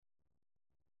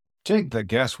Take the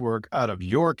guesswork out of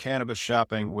your cannabis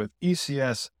shopping with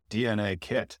ECS DNA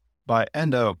Kit by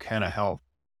Endo Canna Health.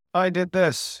 I did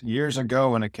this years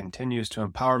ago, and it continues to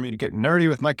empower me to get nerdy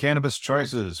with my cannabis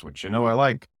choices, which you know I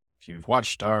like. If you've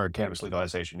watched our Cannabis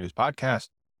Legalization News podcast,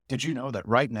 did you know that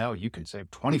right now you can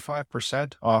save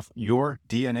 25% off your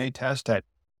DNA test at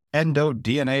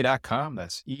endodna.com?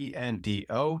 That's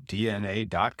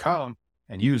ENDODNA.com,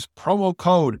 and use promo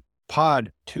code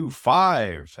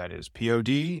POD25. That is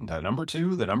POD, the number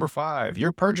 2, the number 5.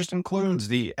 Your purchase includes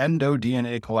the Endo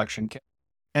DNA Collection Kit,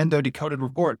 Endo Decoded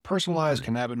Report, personalized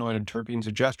cannabinoid and terpene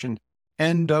suggestion,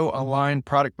 Endo Aligned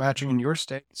product matching in your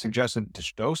state, suggested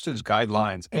dosage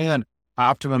guidelines, and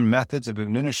optimum methods of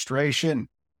administration.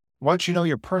 Once you know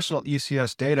your personal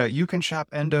ECS data, you can shop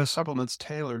Endo supplements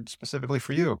tailored specifically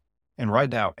for you. And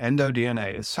right now, Endo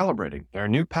DNA is celebrating their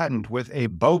new patent with a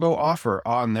BOGO offer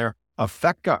on their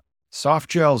Affeca soft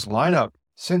gels lineup.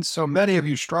 Since so many of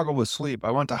you struggle with sleep,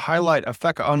 I want to highlight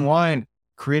Affeca Unwind,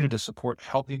 created to support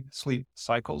healthy sleep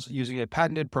cycles using a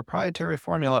patented proprietary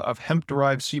formula of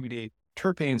hemp-derived CBD,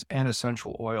 terpenes, and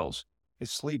essential oils. If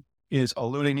sleep is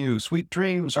eluding you, sweet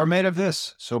dreams are made of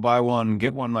this. So buy one,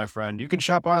 get one, my friend. You can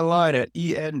shop online at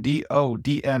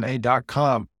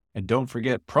endodna.com. And don't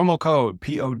forget promo code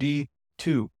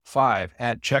POD25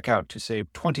 at checkout to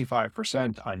save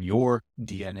 25% on your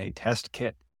DNA test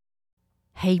kit.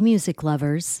 Hey, music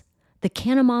lovers. The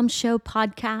Canna Mom Show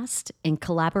podcast, in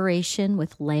collaboration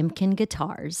with Lambkin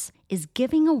Guitars, is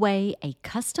giving away a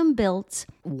custom-built,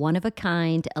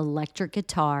 one-of-a-kind electric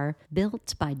guitar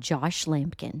built by Josh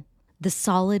Lambkin. The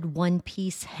solid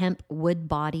one-piece hemp wood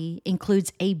body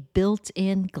includes a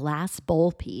built-in glass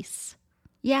bowl piece.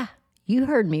 Yeah, you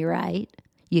heard me right.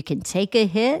 You can take a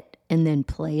hit and then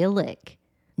play a lick.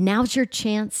 Now's your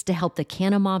chance to help the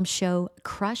Canna Mom Show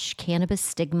crush cannabis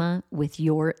stigma with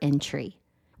your entry.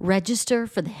 Register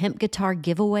for the hemp guitar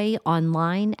giveaway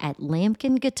online at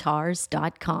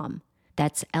lambkinguitars.com.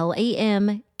 That's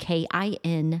LAMKIN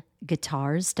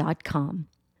guitars.com.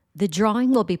 The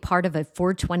drawing will be part of a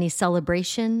 420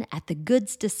 celebration at the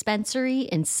Goods Dispensary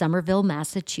in Somerville,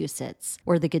 Massachusetts,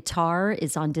 where the guitar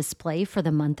is on display for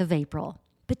the month of April.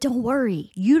 But don't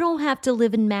worry, you don't have to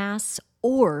live in Mass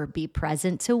or be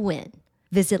present to win.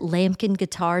 Visit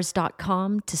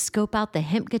lambkinguitars.com to scope out the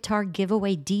hemp guitar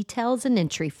giveaway details and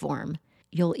entry form.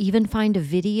 You'll even find a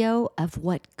video of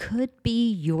what could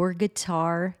be your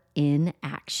guitar in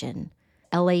action.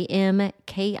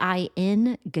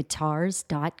 LAMKIN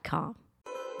guitars.com.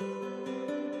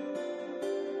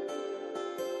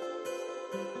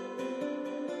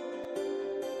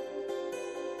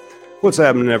 What's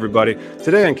happening, everybody?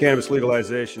 Today on Cannabis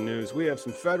Legalization News, we have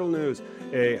some federal news.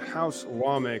 House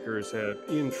lawmakers have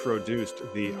introduced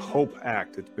the HOPE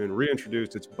Act. It's been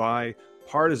reintroduced. It's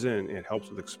bipartisan. It helps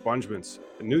with expungements.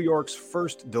 New York's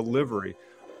first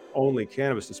delivery-only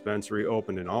cannabis dispensary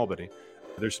opened in Albany.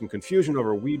 There's some confusion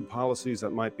over weed policies that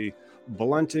might be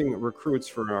blunting recruits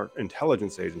for our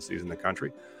intelligence agencies in the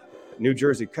country. New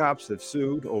Jersey cops have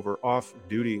sued over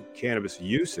off-duty cannabis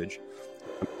usage.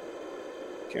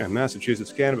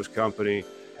 Massachusetts Cannabis Company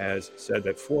has said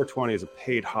that 420 is a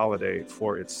paid holiday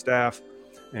for its staff.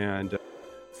 And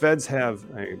feds have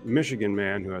a Michigan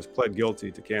man who has pled guilty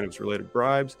to cannabis-related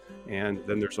bribes. And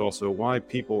then there's also why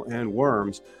people and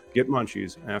worms get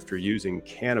munchies after using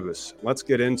cannabis. Let's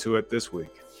get into it this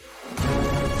week.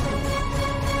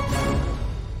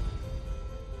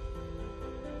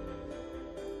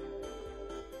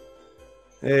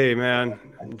 Hey, man.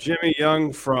 Jimmy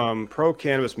Young from Pro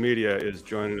Cannabis Media is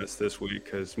joining us this week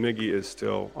because Miggy is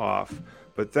still off.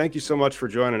 But thank you so much for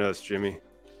joining us, Jimmy.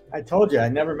 I told you, I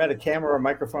never met a camera or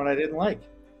microphone I didn't like.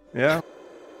 Yeah.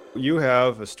 You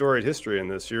have a storied history in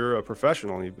this. You're a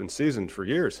professional. You've been seasoned for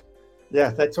years.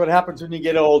 Yeah, that's what happens when you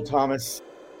get old, Thomas.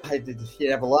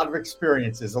 You have a lot of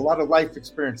experiences, a lot of life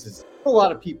experiences, a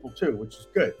lot of people too, which is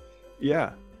good.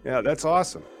 Yeah, that's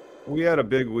awesome. We had a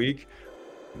big week.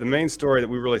 The main story that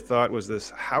we really thought was this: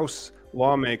 House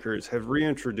lawmakers have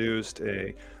reintroduced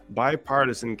a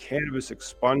bipartisan cannabis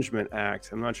expungement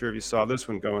act. I'm not sure if you saw this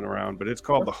one going around, but it's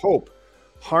called the HOPE,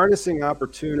 Harnessing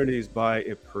Opportunities by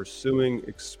Pursuing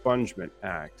Expungement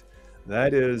Act.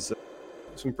 That is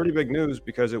some pretty big news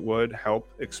because it would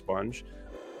help expunge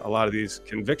a lot of these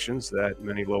convictions that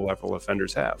many low-level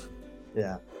offenders have.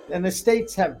 Yeah, and the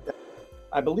states have,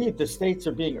 I believe the states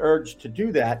are being urged to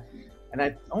do that. And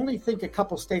I only think a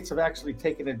couple states have actually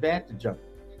taken advantage of it.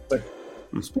 But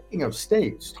speaking of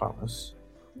states, Thomas,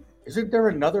 isn't there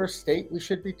another state we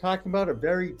should be talking about? A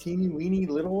very teeny weeny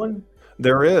little one?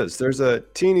 There is. There's a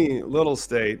teeny little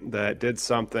state that did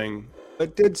something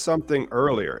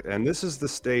earlier. And this is the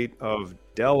state of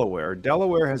Delaware.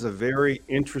 Delaware has a very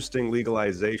interesting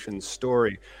legalization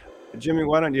story. Jimmy,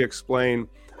 why don't you explain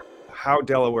how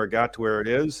Delaware got to where it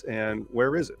is and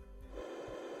where is it?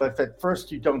 But if at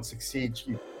first you don't succeed,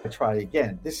 you try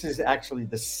again. This is actually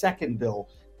the second bill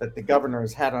that the governor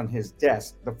has had on his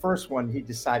desk. The first one he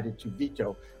decided to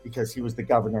veto because he was the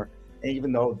governor. And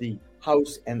even though the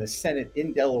House and the Senate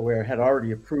in Delaware had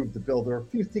already approved the bill, there were a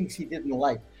few things he didn't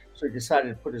like. So he decided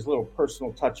to put his little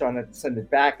personal touch on it and send it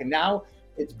back. And now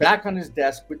it's back on his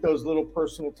desk with those little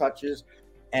personal touches.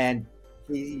 And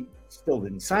he still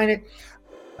didn't sign it.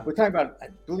 We're talking about, I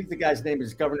believe the guy's name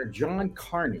is Governor John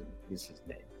Carney is his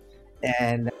name.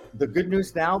 And the good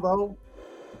news now, though,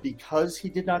 because he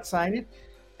did not sign it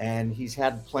and he's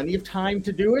had plenty of time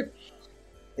to do it,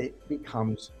 it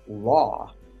becomes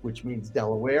law, which means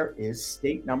Delaware is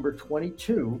state number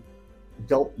 22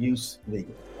 adult use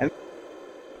legal. And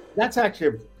that's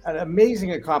actually an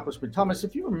amazing accomplishment. Thomas,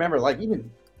 if you remember, like even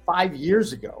 5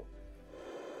 years ago,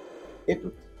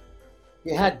 you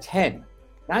had 10.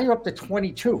 Now you're up to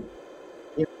 22.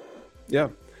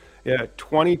 Yeah,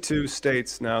 22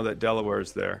 states now that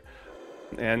Delaware's there.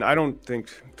 And I don't think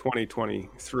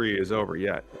 2023 is over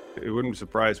yet. It wouldn't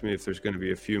surprise me if there's going to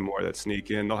be a few more that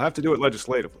sneak in. They'll have to do it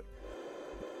legislatively.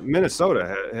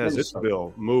 Minnesota has its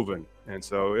bill moving. And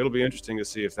so it'll be interesting to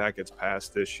see if that gets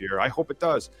passed this year. I hope it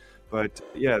does. But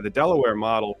yeah, the Delaware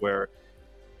model where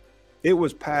it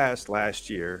was passed last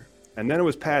year and then it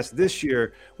was passed this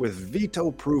year with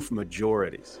veto-proof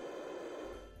majorities.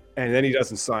 And then he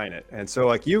doesn't sign it. And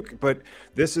so but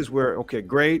this is where, okay,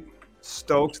 great.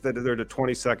 Stoked that they're the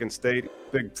 22nd state.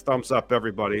 Big thumbs up,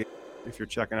 everybody. If you're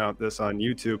checking out this on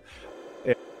YouTube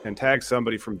and tag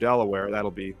somebody from Delaware,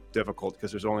 that'll be difficult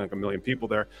because there's only like 1 million people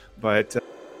there. But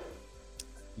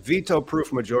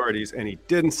veto-proof majorities, and he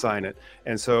didn't sign it.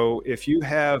 And so if you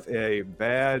have a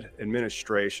bad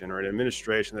administration or an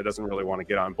administration that doesn't really want to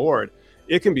get on board,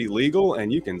 it can be legal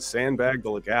and you can sandbag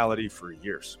the legality for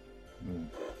years.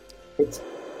 It's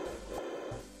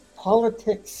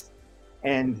politics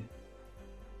and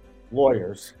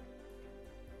lawyers.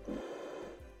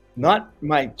 Not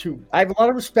my two. I have a lot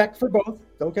of respect for both.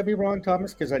 Don't get me wrong,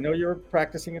 Thomas, because I know you're a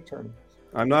practicing attorney.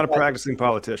 I'm not a practicing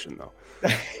politician, though.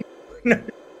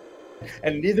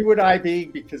 And neither would I be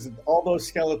because of all those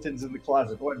skeletons in the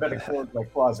closet. Oh, I better close my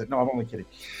closet. No, I'm only kidding.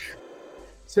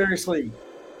 Seriously,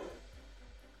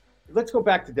 let's go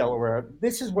back to Delaware.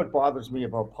 This is what bothers me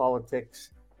about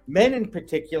politics, men in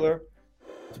particular,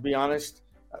 to be honest,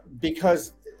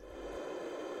 because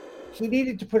he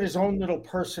needed to put his own little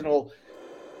personal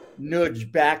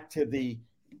nudge back to the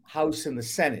House and the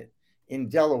Senate in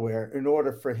Delaware in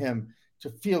order for him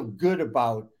to feel good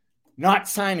about not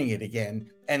signing it again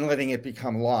and letting it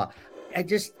become law.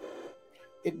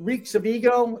 It reeks of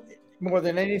ego more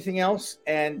than anything else.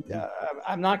 And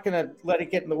I'm not going to let it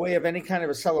get in the way of any kind of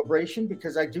a celebration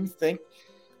because I do think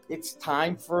it's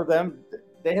time for them.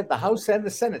 They have the House and the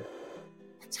Senate.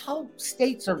 That's how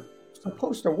states are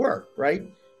supposed to work, right?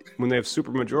 When they have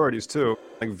super majorities too,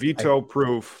 like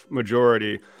veto-proof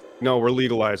majority, no, we're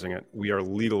legalizing it. We are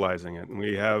legalizing it. And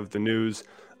we have the news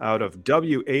out of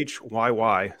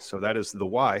WHYY, so that is the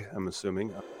Y, I'm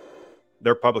assuming,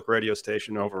 their public radio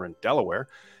station over in Delaware,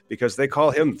 because they call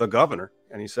him the governor.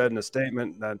 And he said in a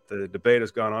statement that the debate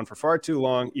has gone on for far too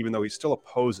long, even though he still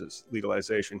opposes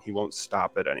legalization, he won't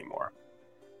stop it anymore.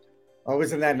 Oh,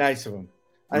 isn't that nice of him?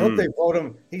 I hope they vote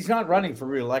him. He's not running for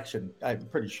re-election, I'm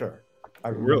pretty sure.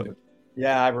 Really?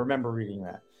 Yeah, I remember reading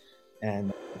that.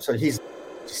 And so he's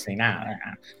just saying,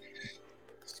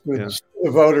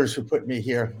 the voters who put me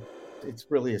here. It's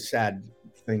really a sad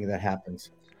thing that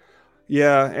happens.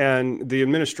 Yeah, and the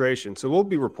administration. So we'll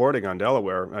be reporting on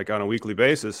Delaware like on a weekly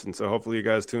basis. And so hopefully you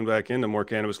guys tune back into more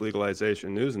cannabis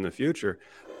legalization news in the future.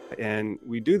 And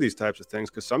we do these types of things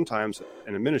because sometimes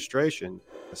an administration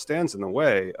stands in the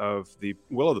way of the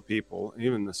will of the people,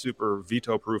 even the super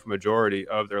veto-proof majority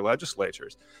of their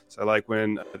legislatures. So like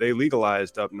when they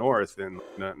legalized up north in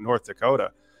North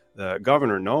Dakota, the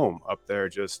Governor Noem up there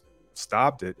just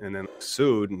stopped it and then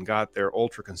sued and got their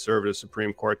ultra-conservative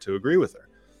Supreme Court to agree with her.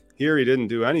 Here he didn't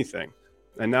do anything.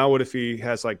 And now what if he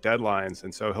has like deadlines?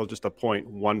 And so he'll just appoint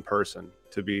one person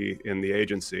to be in the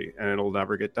agency and it'll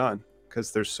never get done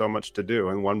because there's so much to do.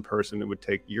 And one person, it would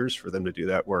take years for them to do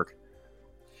that work.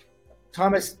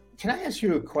 Thomas, can I ask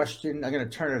you a question? I'm going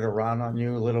to turn it around on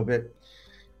you a little bit.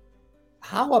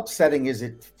 How upsetting is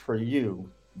it for you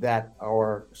that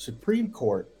our Supreme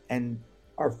Court and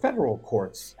our federal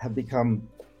courts have become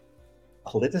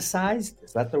politicized?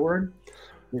 Is that the word?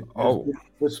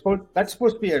 That's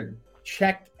supposed to be a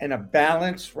check and a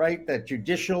balance, right? That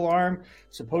judicial arm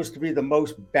supposed to be the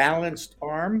most balanced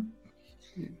arm.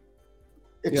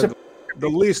 It's the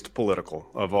least political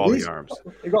of all the arms.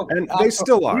 And they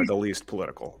still are the least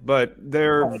political, but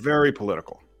they're very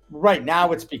political. Right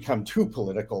now, it's become too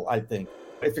political, I think.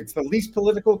 If it's the least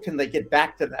political, can they get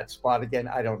back to that spot again?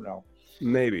 I don't know.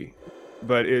 Maybe.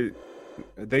 But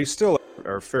they still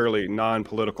are fairly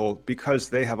non-political because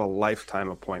they have a lifetime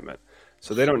appointment.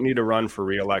 So they don't need to run for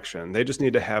re-election. They just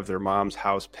need to have their mom's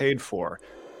house paid for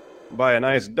by a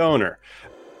nice donor,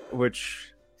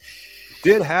 which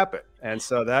did happen. And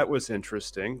so that was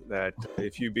interesting, that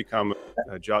if you become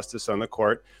a justice on the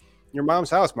court, your mom's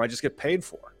house might just get paid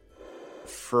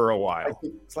for a while.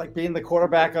 It's like being the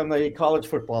quarterback on the college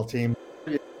football team.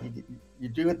 You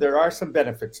do it. There are some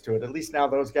benefits to it. At least now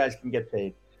those guys can get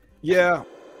paid. Yeah.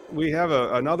 We have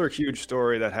another huge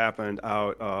story that happened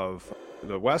out of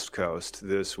the West Coast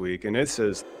this week. And it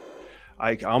says,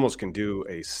 I almost can do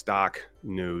a stock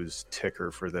news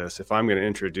ticker for this. If I'm going to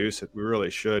introduce it, we really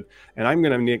should. And I'm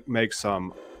going to make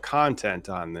some content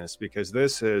on this because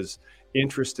this is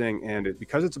interesting. And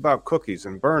because it's about cookies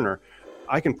and Berner,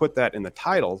 I can put that in the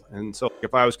title. And so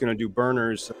if I was going to do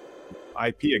Berner's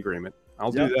IP agreement,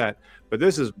 I'll do that. But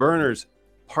this is Berner's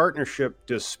partnership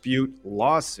dispute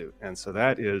lawsuit. And so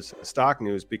that is stock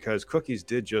news because cookies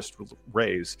did just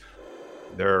raise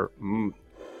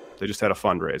they just had a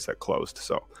fundraise that closed.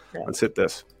 So let's hit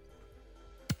this.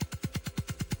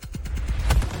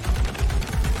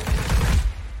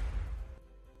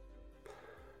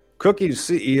 Cookie's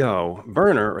CEO,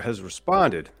 Berner, has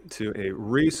responded to a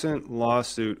recent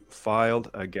lawsuit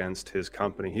filed against his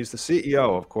company. He's the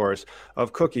CEO, of course,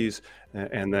 of Cookies,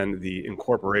 and then the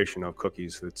incorporation of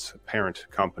Cookies, its parent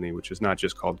company, which is not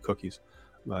just called Cookies.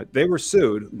 But they were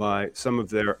sued by some of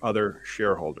their other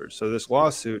shareholders. So this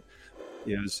lawsuit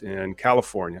is in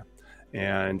California,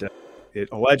 and it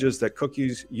alleges that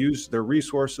Cookies used their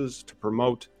resources to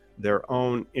promote their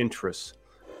own interests,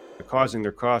 causing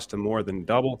their cost to more than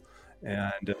double.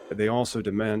 And they also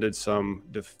demanded some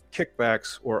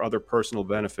kickbacks or other personal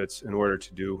benefits in order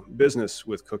to do business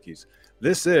with Cookies.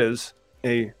 This is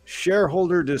a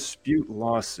shareholder dispute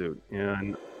lawsuit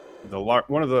in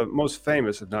one of the most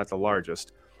famous, if not the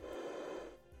largest,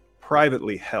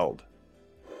 privately held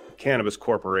cannabis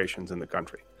corporations in the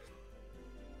country.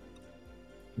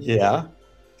 Yeah.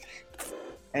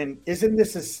 And doesn't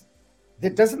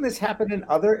this happen in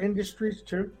other industries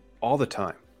too? All the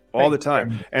time.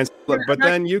 And but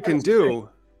then you can do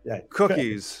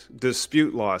Cookies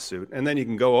dispute lawsuit, and then you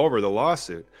can go over the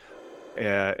lawsuit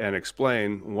and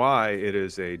explain why it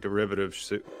is a derivative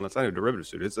suit. Well, it's not a derivative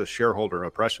suit. It's a shareholder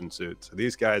oppression suit. So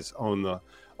these guys own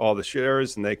all the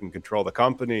shares, and they can control the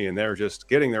company, and they're just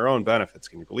getting their own benefits.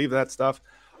 Can you believe that stuff?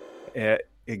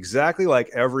 Exactly like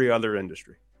every other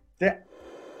industry.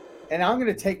 And I'm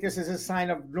going to take this as a sign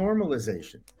of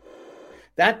normalization.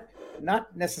 That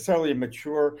not necessarily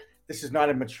this is not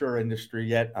a mature industry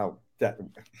yet.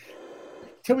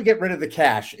 Until we get rid of the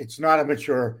cash, it's not a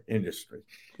mature industry.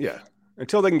 Yeah.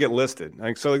 Until they can get listed.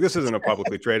 So this isn't a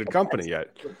publicly traded company yet.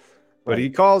 But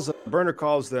Berner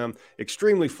calls them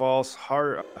extremely false,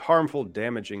 harmful,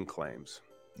 damaging claims.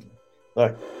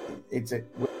 Look,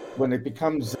 when it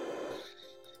becomes,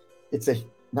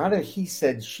 not a he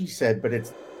said, she said, but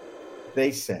it's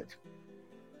they said,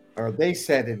 or they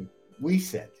said and we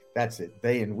said. That's it.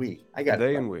 They and we. I got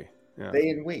they it. And we. Yeah. They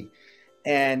and we.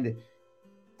 And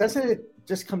doesn't it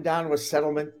just come down to a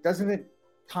settlement? Doesn't it,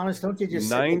 Thomas? Don't you just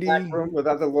sit in the back room with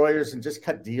other lawyers and just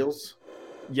cut deals?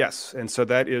 Yes, and so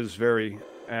that is very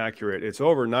accurate. It's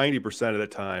over 90% of the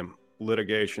time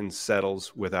litigation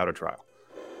settles without a trial.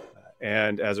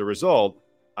 And as a result,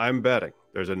 I'm betting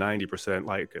there's a 90%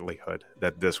 likelihood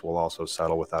that this will also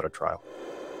settle without a trial.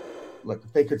 Look,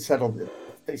 if they could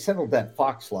they settled that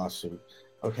Fox lawsuit,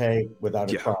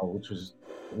 without a trial, which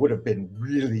would have been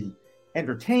really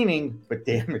entertaining but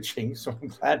damaging. So I'm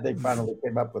glad they finally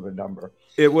came up with a number.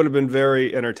 It would have been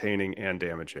very entertaining and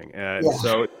damaging. And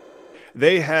so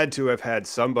they had to have had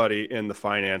somebody in the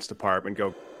finance department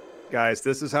go, guys,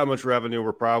 this is how much revenue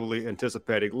we're probably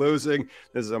anticipating losing.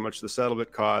 This is how much the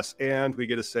settlement costs. And we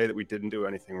get to say that we didn't do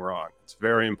anything wrong. It's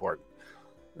very important.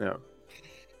 Yeah.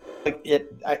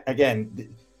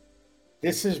 Again,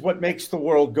 this is what makes the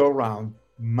world go round.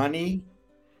 Money,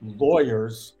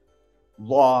 lawyers,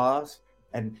 laws.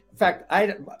 And in fact,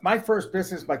 my first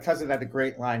business, my cousin had a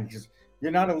great line. He says,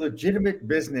 you're not a legitimate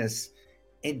business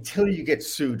until you get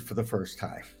sued for the first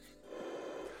time.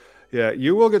 Yeah,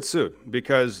 you will get sued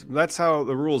because that's how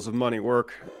the rules of money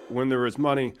work. When there is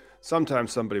money,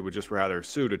 sometimes somebody would just rather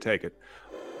sue to take it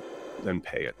than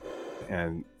pay it.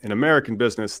 And in American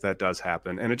business, that does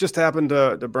happen. And it just happened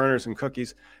to Berners and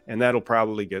Cookies, and that'll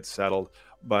probably get settled.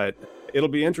 but it'll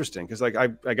be interesting because like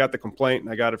I got the complaint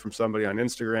and I got it from somebody on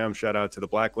Instagram. Shout out to the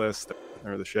Blacklist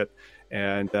or the shit.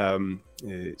 And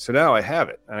so now I have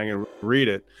it and I can read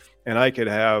it, and I could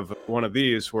have one of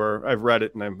these where I've read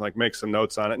it and I'm like, make some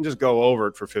notes on it and just go over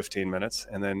it for 15 minutes.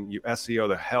 And then you SEO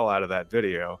the hell out of that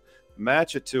video,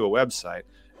 match it to a website,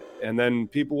 and then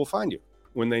people will find you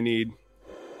when they need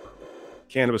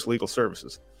cannabis legal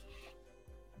services.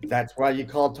 That's why you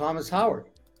called Thomas Howard.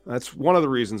 That's one of the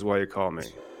reasons why you call me.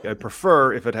 I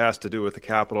prefer if it has to do with the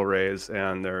capital raise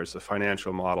and there's a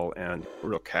financial model and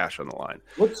real cash on the line.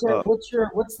 What's the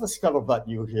scuttlebutt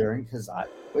you're hearing? Because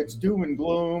it's doom and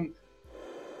gloom.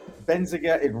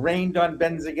 Benziga, it rained on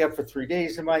Benziga for 3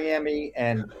 days in Miami,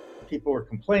 and people were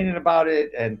complaining about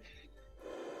it, and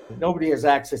nobody has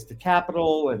access to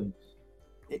capital, and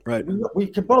right. We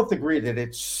can both agree that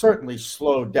it's certainly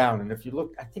slowed down. And if you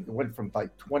look, I think it went from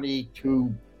like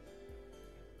 22.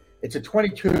 It's a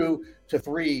 22 to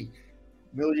 3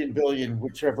 million billion,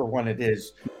 whichever one it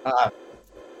is,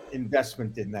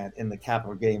 investment in the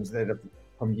capital gains that have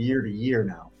from year to year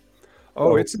now.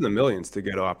 Oh, it's in the millions to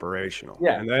get operational.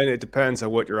 Yeah. And then it depends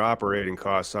on what your operating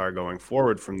costs are going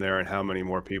forward from there and how many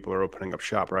more people are opening up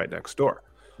shop right next door.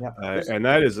 Yeah. And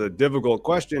that is a difficult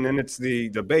question. And it's the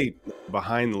debate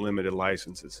behind the limited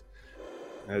licenses.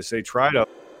 As they try to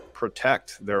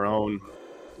protect their own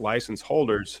license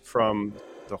holders from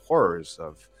the horrors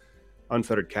of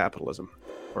unfettered capitalism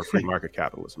or free market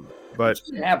capitalism. But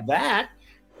you have that.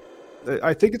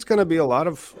 I think it's going to be a lot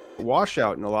of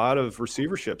washout and a lot of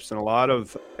receiverships and a lot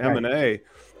of M&A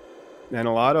and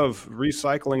a lot of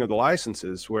recycling of the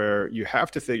licenses where you have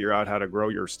to figure out how to grow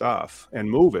your stuff and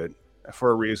move it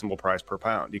for a reasonable price per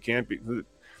pound. You can't be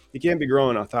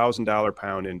growing $1,000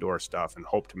 pound indoor stuff and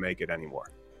hope to make it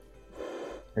anymore.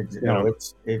 No,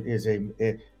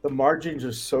 the margins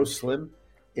are so slim.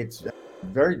 It's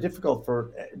very difficult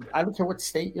I don't care what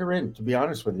state you're in, to be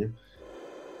honest with you.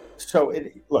 So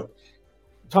look,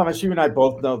 Thomas, you and I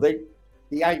both know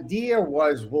the idea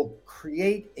was we'll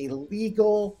create a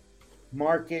legal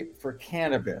market for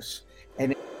cannabis,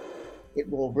 and it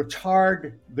will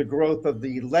retard the growth of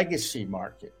the legacy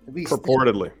market, at least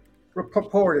purportedly.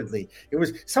 It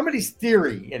was somebody's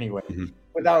theory anyway,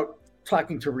 without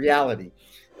talking to reality.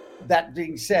 That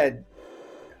being said,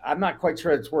 I'm not quite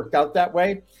sure it's worked out that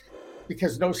way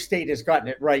because no state has gotten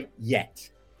it right yet.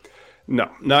 No,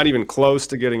 not even close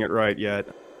to getting it right yet.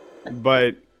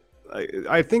 But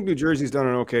I think New Jersey's done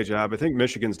an okay job. I think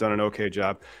Michigan's done an okay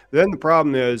job. Then the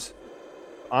problem is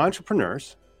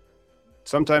entrepreneurs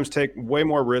sometimes take way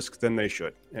more risk than they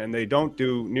should. And they don't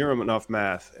do near enough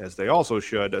math as they also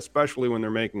should, especially when they're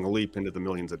making a leap into the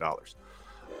millions of dollars.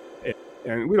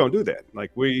 And we don't do that.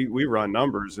 Like we run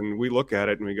numbers and we look at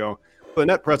it and we go, well, the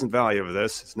net present value of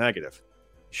this is negative.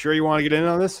 Sure you want to get in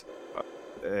on this?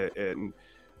 And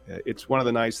it's one of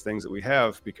the nice things that we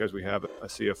have because we have a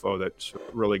CFO that's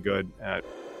really good at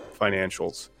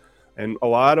financials. And a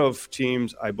lot of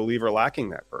teams, I believe, are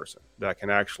lacking that person that can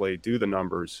actually do the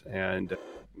numbers and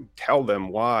tell them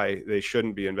why they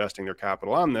shouldn't be investing their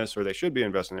capital on this or they should be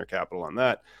investing their capital on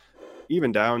that,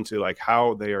 even down to like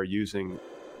how they are using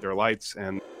their lights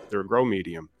and their grow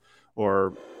medium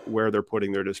or where they're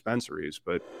putting their dispensaries.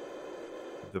 But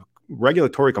the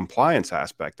regulatory compliance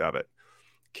aspect of it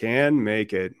can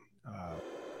make it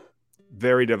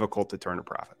very difficult to turn a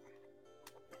profit.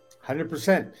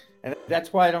 100%. And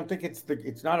that's why I don't think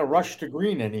it's not a rush to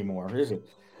green anymore, is it?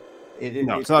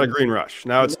 No, it's not a green rush.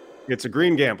 Now it's a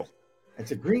green gamble.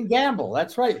 It's a green gamble.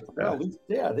 That's right. Yeah.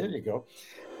 Well, there you go.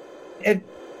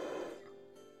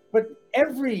 But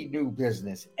every new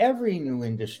business, every new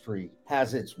industry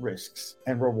has its risks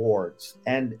and rewards.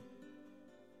 And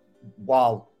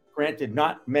while granted,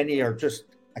 not many are just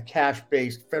a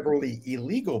cash-based, federally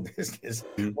illegal business,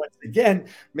 once again,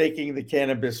 making the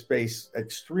cannabis space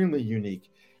extremely unique.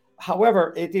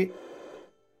 However,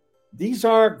 these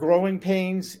are growing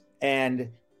pains, and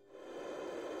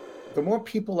the more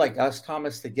people like us,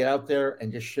 Thomas, that get out there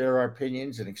and just share our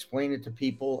opinions and explain it to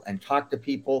people and talk to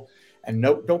people, and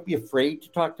don't be afraid to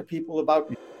talk to people about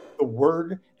the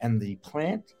word and the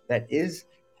plant that is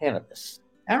cannabis.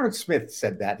 Aaron Smith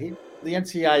said that. The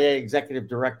NCIA executive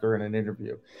director in an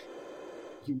interview.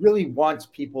 He really wants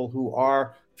people who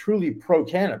are truly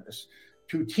pro-cannabis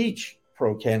to teach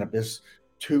pro-cannabis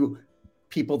to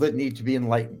people that need to be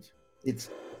enlightened.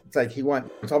 It's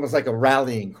almost like a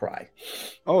rallying cry.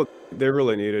 Oh, they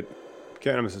really need it.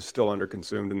 Cannabis is still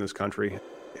underconsumed in this country.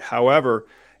 However,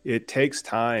 it takes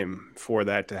time for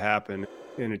that to happen,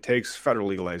 and it takes federal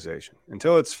legalization.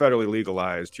 Until it's federally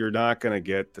legalized, you're not going to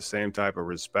get the same type of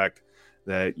respect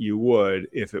that you would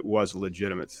if it was a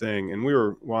legitimate thing. And we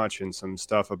were watching some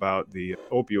stuff about the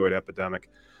opioid epidemic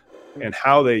and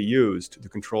how they used the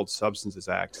Controlled Substances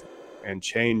Act and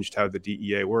changed how the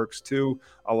DEA works to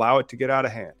allow it to get out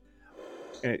of hand.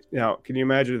 And now, can you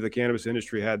imagine if the cannabis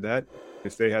industry had that?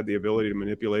 If they had the ability to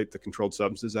manipulate the Controlled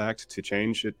Substances Act to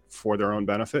change it for their own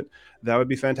benefit, that would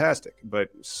be fantastic. But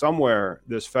somewhere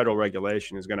this federal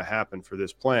regulation is going to happen for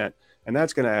this plant, and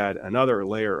that's going to add another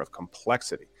layer of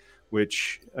complexity,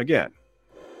 which, again,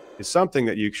 is something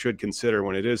that you should consider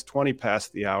when it is 20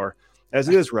 past the hour, as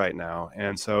it is right now.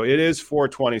 And so it is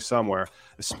 4:20 somewhere,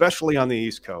 especially on the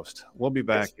East Coast. We'll be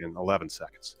back in 11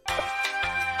 seconds.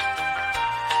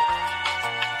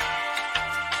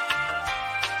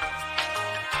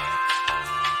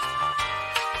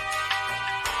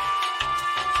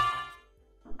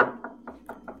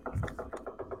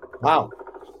 Wow.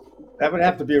 That would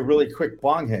have to be a really quick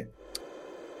bong hit.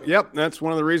 Yep, that's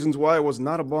one of the reasons why it was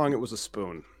not a bong, it was a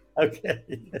spoon.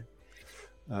 Okay.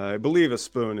 I believe a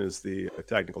spoon is the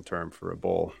technical term for a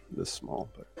bowl this small,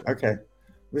 but okay.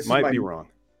 This might be wrong.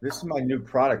 This is my new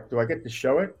product. Do I get to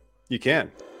show it? You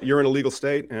can. You're in a legal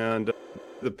state, and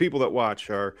the people that watch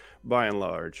are, by and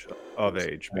large, of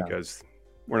age because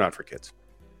we're not for kids.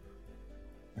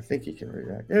 I think you can read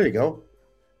that. There you go.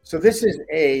 So this is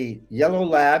a Yellow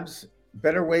Labs,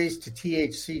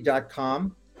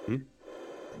 betterwaystothc.com. A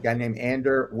guy named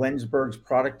Ander Wensberg's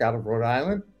product out of Rhode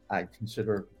Island. I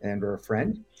consider Ander a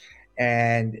friend.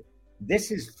 And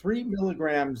this is 3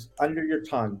 milligrams under your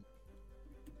tongue.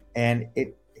 And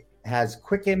it has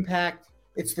quick impact.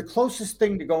 It's the closest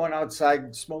thing to going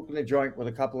outside, smoking a joint with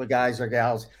a couple of guys or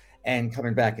gals and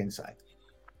coming back inside.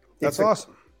 That's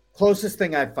awesome. Closest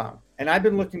thing I've found. And I've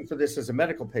been looking for this as a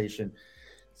medical patient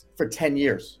for 10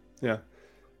 years. Yeah.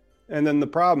 And then the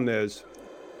problem is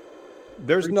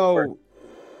there's we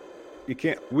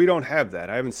don't have that.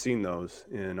 I haven't seen those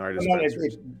in our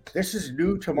dispensaries. This is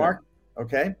new to market.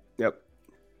 Okay. Yep.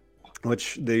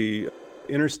 Which the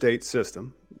interstate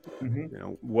system,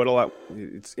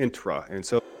 it's intra. And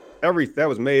so that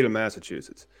was made in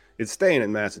Massachusetts. It's staying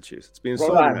in Massachusetts, being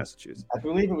sold in Massachusetts. I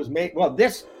believe it was made. Well,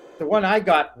 the one I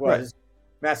got was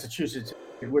Massachusetts.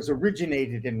 It was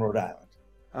originated in Rhode Island.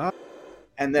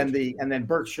 And then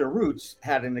Berkshire Roots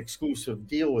had an exclusive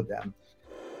deal with them.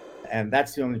 And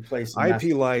that's the only place.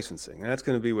 IP licensing. That's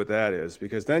going to be what that is,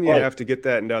 because then you have to get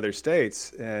that into other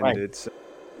states. And it's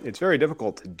very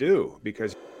difficult to do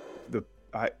because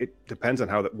it depends on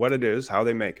what it is, how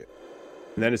they make it.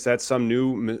 And then is that some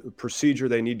new procedure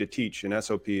they need to teach in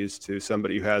SOPs to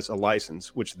somebody who has a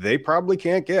license, which they probably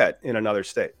can't get in another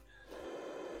state.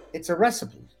 It's a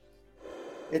recipe.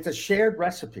 It's a shared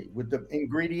recipe with the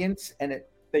ingredients, and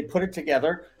they put it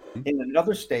together in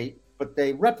another state, but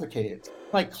they replicate it. It's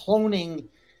like cloning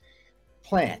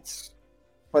plants,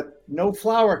 but no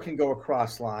flower can go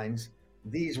across lines.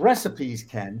 These recipes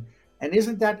can. And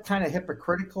isn't that kind of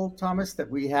hypocritical, Thomas, that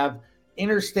we have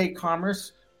interstate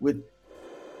commerce with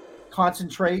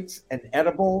concentrates and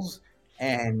edibles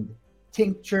and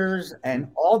tinctures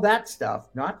and all that stuff,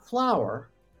 not flour,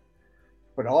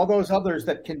 but all those others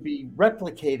that can be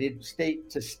replicated state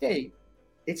to state?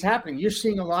 It's happening. You're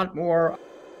seeing a lot more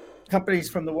companies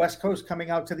from the West Coast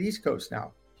coming out to the East Coast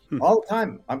now. All the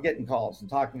time I'm getting calls and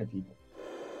talking to people.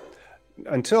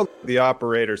 Until the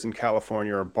operators in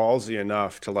California are ballsy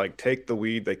enough to take the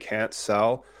weed they can't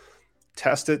sell,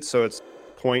 test it so it's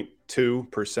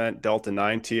 0.2% Delta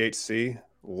 9 THC,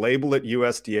 label it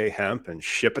USDA hemp, and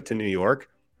ship it to New York,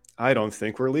 I don't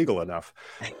think we're legal enough.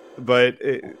 But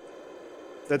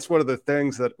that's one of the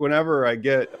things that whenever I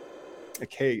get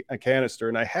a canister,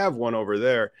 and I have one over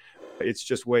there, it's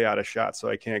just way out of shot, so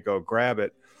I can't go grab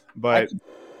it. But I can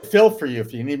fill for you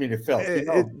if you need me to fill.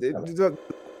 The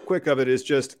quick of it is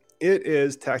just, it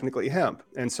is technically hemp.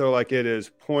 And so it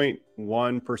is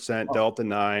 0.1% Delta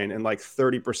 9 and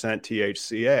 30%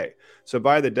 THCA. So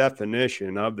by the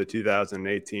definition of the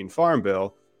 2018 Farm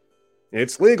Bill,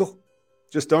 it's legal.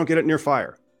 Just don't get it near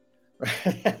fire.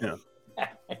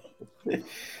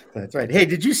 That's right. Hey,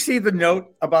 did you see the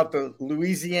note about the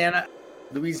Louisiana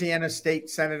state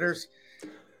senators?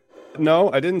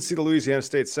 No, I didn't see the Louisiana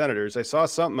state senators. I saw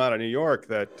something out of New York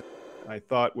that I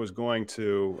thought was going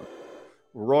to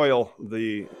roil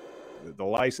the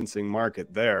licensing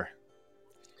market there.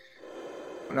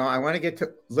 No, I want to get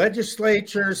to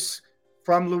legislatures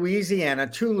from Louisiana.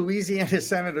 2 Louisiana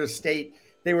senators state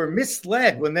they were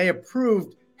misled when they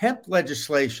approved hemp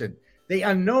legislation. They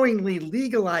unknowingly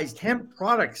legalized hemp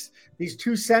products. These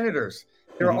 2 senators,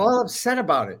 they're all upset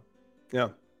about it. Yeah.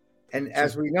 And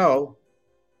as we know,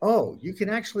 you can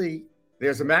actually,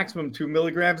 there's a maximum 2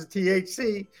 milligrams of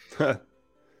THC.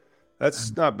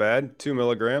 That's not bad. 2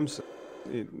 milligrams.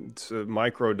 It's a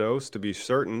micro dose to be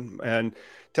certain. And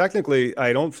technically,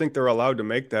 I don't think they're allowed to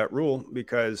make that rule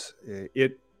because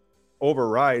it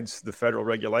overrides the federal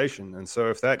regulation. And so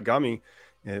if that gummy,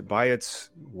 by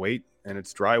its weight and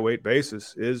its dry weight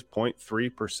basis, is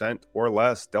 0.3% or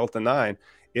less Delta 9,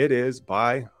 it is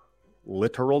by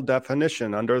literal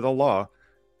definition under the law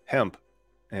hemp.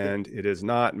 And it is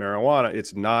not marijuana.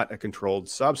 It's not a controlled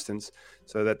substance,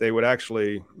 so that they would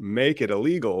actually make it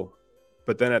illegal.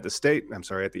 But then at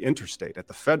the interstate, at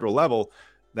the federal level,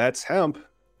 that's hemp.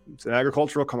 It's an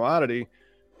agricultural commodity.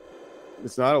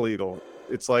 It's not illegal.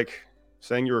 It's like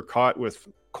saying you were caught with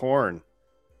corn.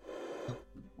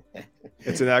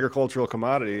 It's an agricultural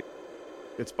commodity.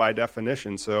 It's by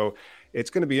definition. So it's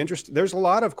going to be interesting. There's a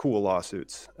lot of cool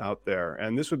lawsuits out there,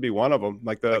 and this would be one of them.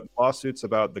 Like the lawsuits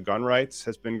about the gun rights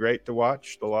has been great to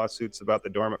watch. The lawsuits about the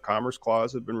Dormant Commerce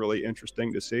Clause have been really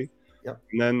interesting to see. Yep.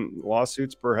 And then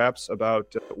lawsuits perhaps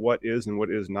about what is and what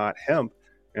is not hemp,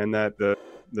 and that the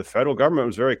federal government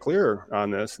was very clear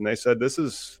on this, and they said this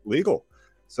is legal.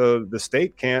 So the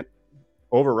state can't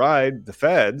override the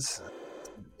feds.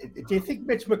 Do you think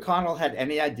Mitch McConnell had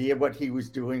any idea what he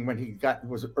was doing when he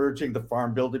was urging the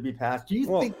farm bill to be passed? Do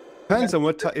you think? Depends on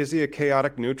what is he a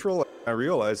chaotic neutral? I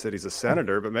realize that he's a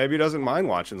senator, but maybe he doesn't mind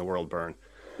watching the world burn.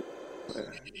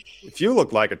 If you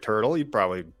looked like a turtle, you'd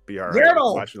probably be all right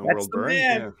watching the world burn.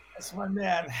 Man. Yeah. That's my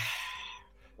man.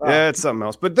 Wow. Yeah, it's something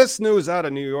else. But this news out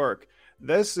of New York,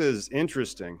 this is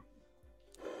interesting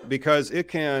because it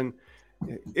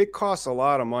costs a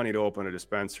lot of money to open a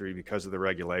dispensary because of the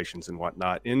regulations and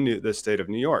whatnot in the state of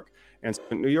New York. And so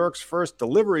New York's first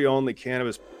delivery-only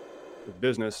cannabis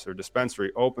business or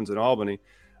dispensary opens in Albany.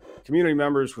 Community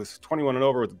members with 21 and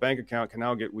over with a bank account can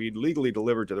now get weed legally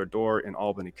delivered to their door in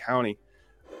Albany County.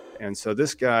 And so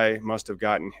this guy must have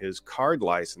gotten his card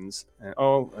license. And,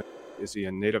 is he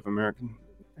a Native American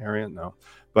area? No.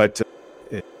 But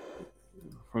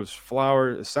from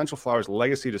Essential Flowers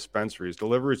Legacy Dispensaries,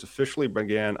 deliveries officially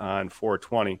began on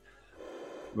 4/20,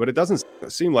 but it doesn't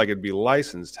seem like it'd be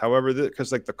licensed. However,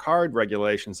 because like the card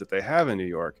regulations that they have in New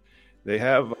York, they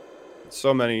have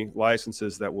so many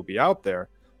licenses that will be out there,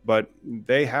 but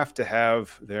they have to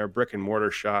have their brick and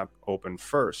mortar shop open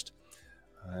first.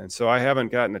 And so I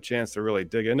haven't gotten a chance to really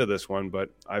dig into this one, but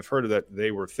I've heard that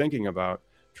they were thinking about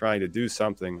trying to do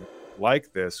something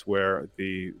like this, where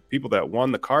the people that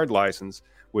won the card license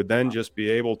would then just be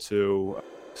able to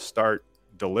start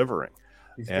delivering.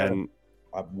 He's got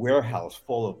a warehouse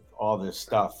full of all this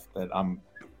stuff that I'm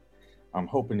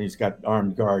hoping he's got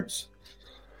armed guards.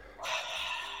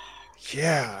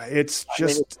 Yeah, it's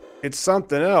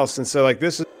something else. And so like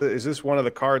is this one of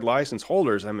the card license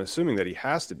holders? I'm assuming that he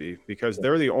has to be, because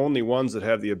they're the only ones that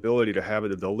have the ability to have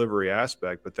a delivery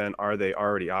aspect, but then are they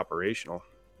already operational?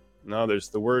 No, the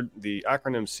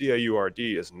acronym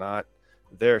CAURD is not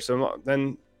there. So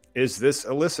then is this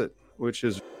illicit, which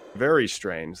is very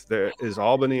strange. Is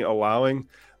Albany allowing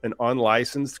an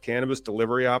unlicensed cannabis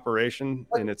delivery operation?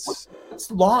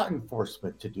 What's law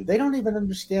enforcement to do? They don't even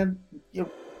understand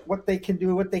what they can do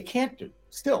and what they can't do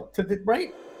still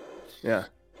right? Yeah.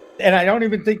 And I don't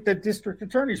even think that district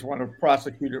attorneys want to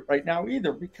prosecute it right now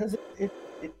either, because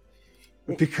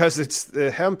because it's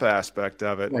the hemp aspect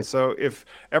of it. Right. And so if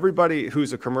everybody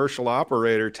who's a commercial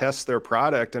operator tests their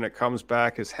product and it comes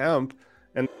back as hemp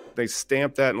and they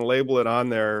stamp that and label it on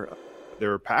their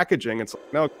packaging, it's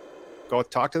like, no, go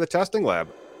talk to the testing lab.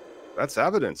 That's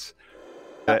evidence.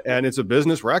 And it's a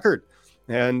business record.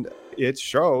 And it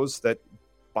shows that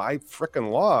by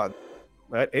frickin' law,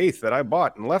 that eighth that I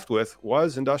bought and left with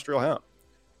was industrial hemp.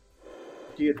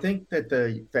 Do you think that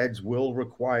the feds will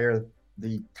require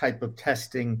the type of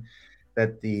testing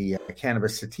that the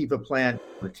cannabis sativa plant,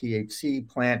 the THC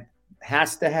plant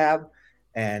has to have,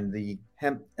 and the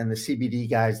hemp and the CBD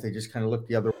guys, they just kind of look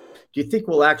the other way? Do you think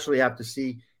we'll actually have to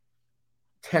see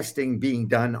testing being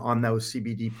done on those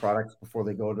CBD products before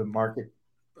they go to market?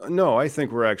 No, I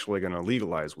think we're actually going to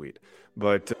legalize weed,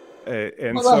 but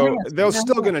they're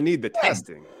still going to need the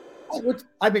testing.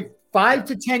 I mean, 5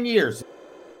 to 10 years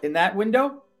in that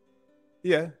window.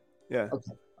 Yeah.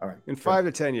 Okay. All right. In 5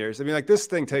 to 10 years. I mean, like, this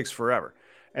thing takes forever.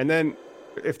 And then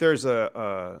if there's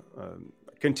a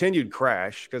continued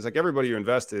crash, because like everybody who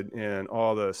invested in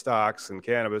all the stocks and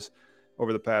cannabis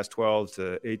over the past 12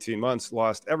 to 18 months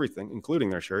lost everything, including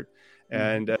their shirt.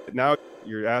 And now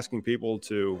you're asking people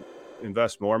to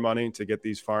invest more money to get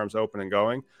these farms open and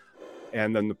going.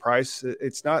 And then the price,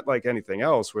 it's not like anything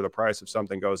else where the price of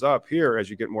something goes up. Here, as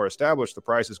you get more established, the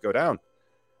prices go down,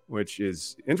 which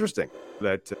is interesting.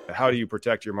 That how do you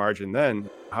protect your margin then?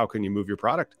 How can you move your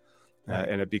product?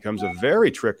 And it becomes a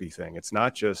very tricky thing. It's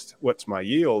not just what's my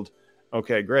yield.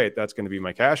 Okay, great. That's going to be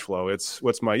my cash flow. It's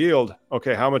what's my yield.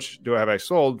 Okay, how much have I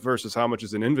sold versus how much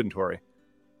is in inventory?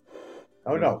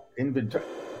 Oh, no, inventory.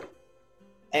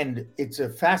 And it's a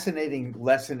fascinating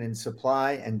lesson in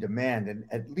supply and demand. And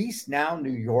at least now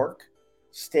New York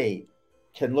State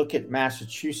can look at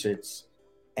Massachusetts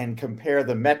and compare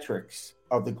the metrics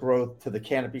of the growth to the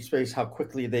canopy space, how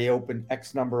quickly they opened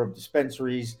X number of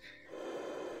dispensaries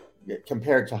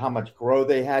compared to how much grow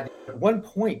they had. At one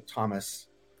point, Thomas,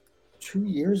 2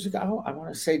 years ago, I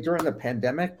want to say during the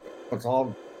pandemic, it's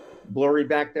all blurry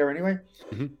back there anyway,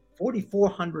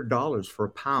 $4,400 for a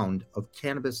pound of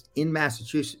cannabis in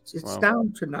Massachusetts. It's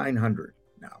down to $900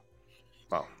 now.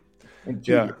 Wow. In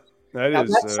 2 years.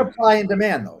 That's supply and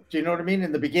demand, though. Do you know what I mean?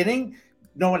 In the beginning,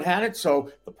 no one had it,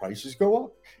 so the prices go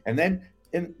up. And then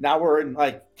now we're in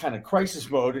like kind of crisis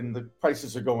mode, and the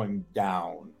prices are going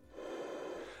down.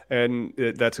 And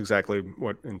that's exactly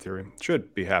what, in theory,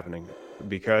 should be happening,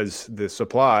 because the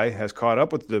supply has caught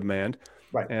up with the demand.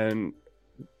 Right. And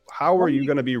how are you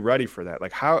going to be ready for that?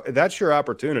 Like, how, that's your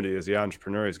opportunity as the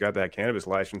entrepreneur who's got that cannabis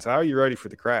license. How are you ready for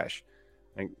the crash?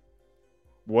 And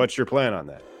what's your plan on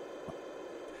that?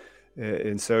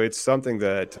 And so it's something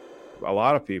that a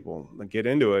lot of people get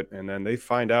into it, and then they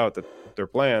find out that their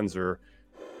plans are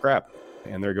crap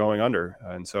and they're going under.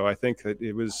 And so I think that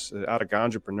it was out of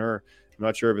Ganjapreneur. I'm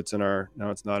not sure if it's in our, no,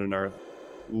 it's not in our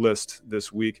list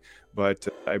this week, but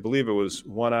I believe it was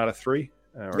 1 out of 3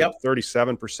 or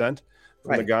 37%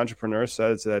 from the Ganjapreneur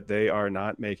says that they are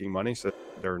not making money, so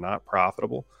they're not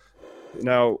profitable.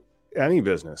 Now, any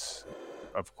business,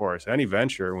 of course, any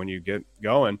venture, when you get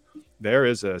going, there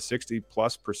is a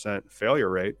 60+% failure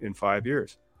rate in 5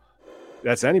 years.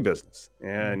 That's any business.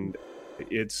 And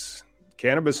it's,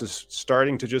 cannabis is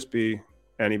starting to just be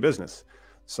any business.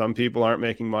 Some people aren't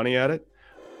making money at it.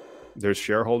 There's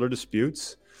shareholder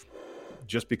disputes.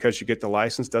 Just because you get the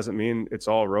license doesn't mean it's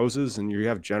all roses and you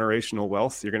have generational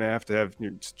wealth. You're going to have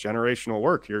generational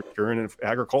work. You're in an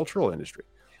agricultural industry.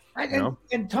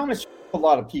 And Thomas, a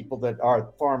lot of people that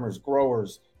are farmers,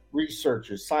 growers,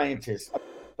 researchers, scientists,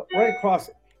 right across,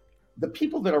 the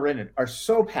people that are in it are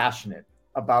so passionate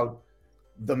about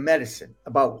the medicine,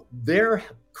 about their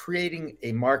creating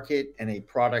a market and a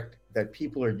product that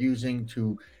people are using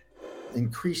to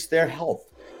increase their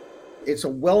health. It's a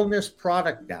wellness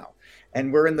product now.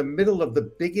 And we're in the middle of the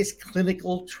biggest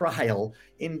clinical trial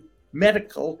in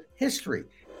medical history.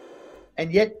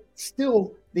 And yet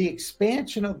still the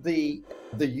expansion of the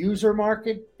user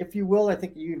market, if you will, I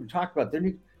think you even talked about, there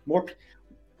need more.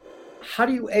 How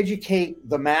do you educate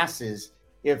the masses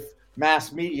if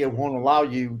mass media won't allow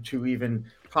you to even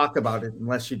talk about it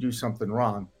unless you do something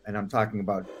wrong? And I'm talking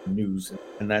about news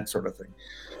and that sort of thing.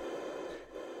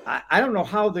 I don't know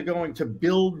how they're going to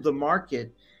build the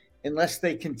market unless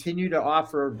they continue to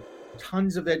offer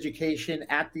tons of education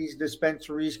at these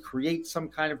dispensaries, create some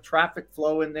kind of traffic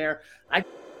flow in there.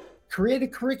 Create a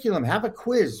curriculum, have a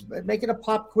quiz, make it a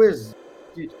pop quiz.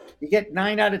 You get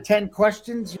 9 out of 10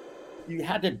 questions. You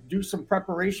had to do some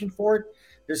preparation for it.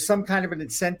 There's some kind of an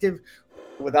incentive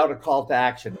without a call to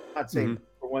action. I'm not saying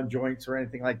for one joints or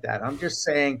anything like that. I'm just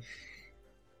saying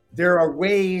there are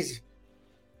ways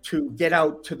to get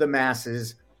out to the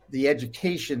masses the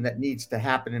education that needs to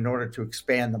happen in order to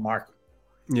expand the market.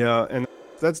 Yeah, and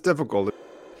that's difficult.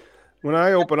 When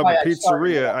I open up a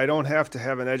pizzeria, I don't have to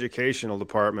have an educational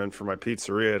department for my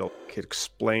pizzeria to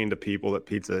explain to people that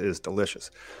pizza is delicious.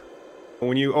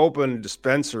 When you open a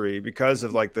dispensary, because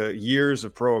of like the years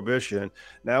of prohibition,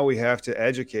 now we have to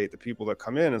educate the people that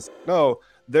come in and say, no,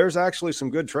 there's actually some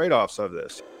good trade-offs of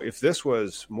this. If this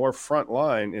was more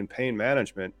frontline in pain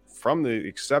management from the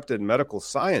accepted medical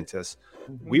scientists,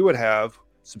 we would have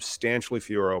substantially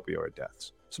fewer opioid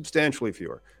deaths, substantially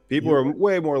fewer. People are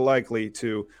way more likely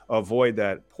to avoid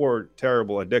that poor,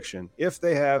 terrible addiction if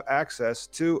they have access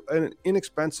to an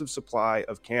inexpensive supply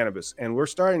of cannabis. And we're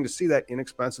starting to see that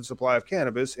inexpensive supply of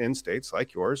cannabis in states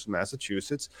like yours,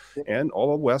 Massachusetts, and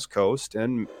all of West Coast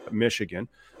and Michigan,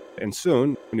 and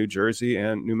soon New Jersey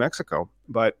and New Mexico.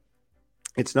 But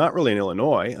it's not really in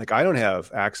Illinois. Like, I don't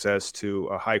have access to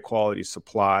a high quality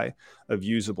supply of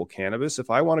usable cannabis. If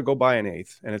I want to go buy an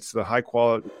eighth and it's the high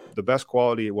quality, the best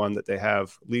quality one that they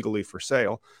have legally for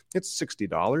sale, it's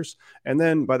 $60. And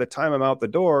then by the time I'm out the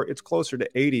door, it's closer to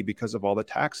 $80 because of all the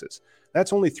taxes.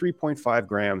 That's only 3.5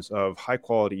 grams of high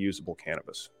quality usable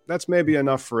cannabis. That's maybe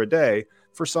enough for a day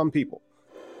for some people,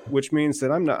 which means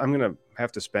that I'm going to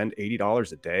have to spend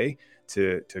 $80 a day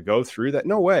to go through that.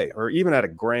 No way. Or even at a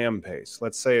gram pace.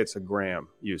 Let's say it's a gram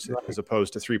usage as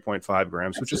opposed to 3.5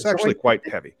 grams, which is actually quite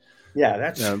heavy. Yeah,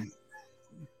 that's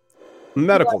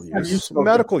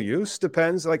Medical use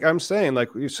depends. Like I'm saying, like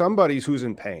somebody who's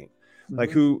in pain,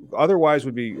 like who otherwise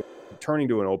would be turning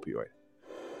to an opioid.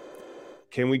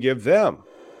 Can we give them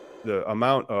the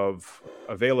amount of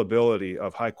availability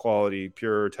of high quality,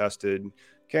 pure tested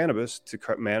cannabis to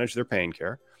manage their pain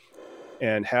care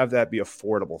and have that be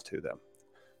affordable to them?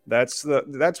 That's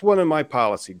one of my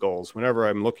policy goals whenever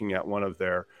I'm looking at one of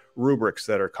their rubrics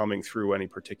that are coming through any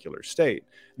particular state.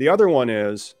 The other one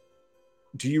is,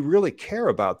 do you really care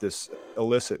about this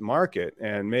illicit market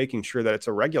and making sure that it's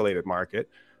a regulated market,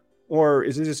 or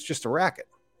is it just a racket?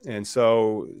 And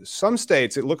so some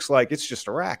states, it looks like it's just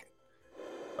a racket.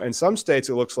 In some states,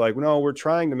 it looks like, no, we're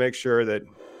trying to make sure that,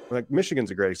 like Michigan's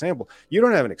a great example. You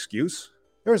don't have an excuse.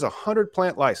 There's 100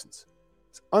 plant license.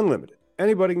 It's unlimited.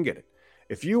 Anybody can get it.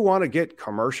 If you want to get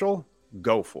commercial,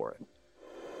 go for it.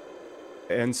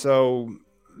 And so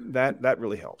that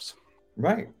really helps.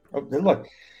 Right. Okay, look,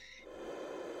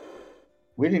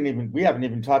 we haven't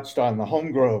even touched on the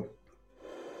home grow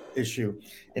issue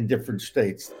in different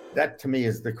states. That to me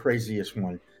is the craziest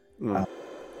one.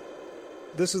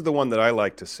 This is the one that I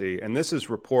like to see, and this is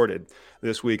reported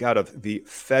this week out of the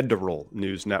Federal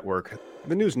News Network,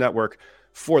 the news network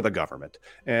for the government.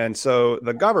 And so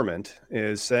the government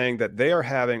is saying that they are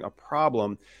having a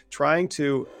problem trying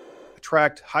to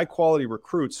attract high-quality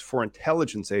recruits for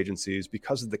intelligence agencies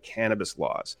because of the cannabis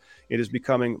laws. It is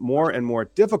becoming more and more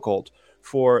difficult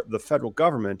for the federal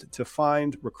government to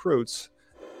find recruits,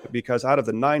 because out of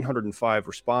the 905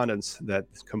 respondents that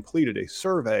completed a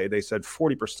survey, they said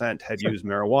 40% had used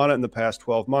marijuana in the past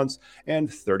 12 months, and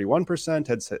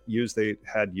 31%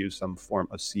 had used some form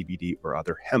of CBD or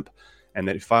other hemp. And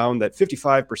they found that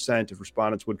 55% of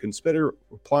respondents would consider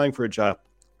applying for a job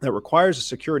that requires a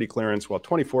security clearance, while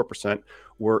 24%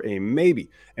 were a maybe.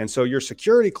 And so your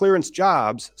security clearance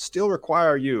jobs still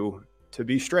require you to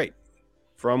be straight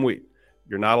from weed.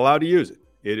 You're not allowed to use it.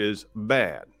 It is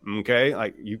bad. Okay.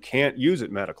 Like you can't use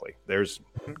it medically. There's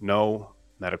no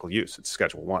medical use. It's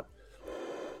Schedule 1.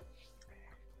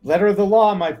 Letter of the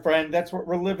law, my friend. That's what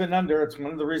we're living under. It's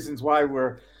one of the reasons why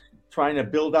we're trying to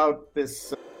build out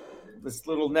this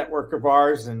little network of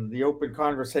ours and the open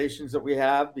conversations that we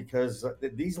have, because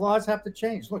these laws have to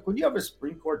change. Look, when you have a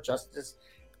Supreme Court justice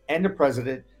and a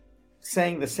president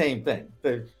saying the same thing,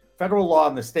 the federal law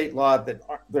and the state law, that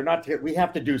they're not, we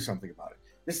have to do something about it.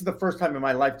 This is the first time in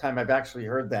my lifetime I've actually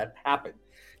heard that happen.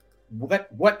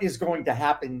 What is going to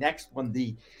happen next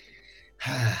when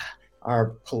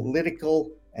our political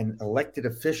and elected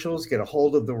officials get a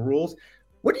hold of the rules?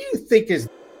 What do you think is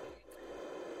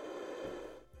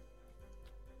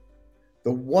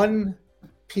the one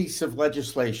piece of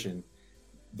legislation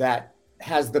that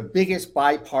has the biggest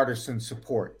bipartisan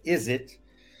support? Is it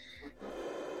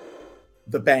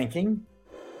the banking?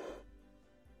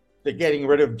 They're getting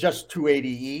rid of just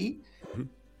 280E? Mm-hmm.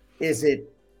 Is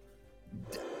it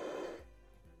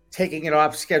taking it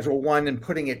off Schedule 1 and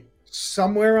putting it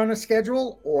somewhere on a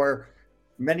schedule? Or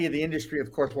many of the industry,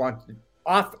 of course, want it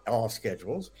off all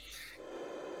schedules.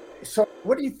 So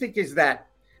what do you think is that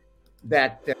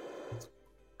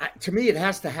to me, it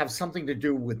has to have something to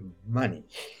do with money.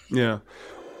 Yeah.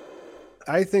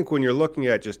 I think when you're looking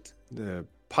at just the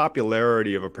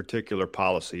popularity of a particular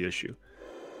policy issue,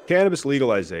 cannabis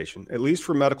legalization, at least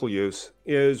for medical use,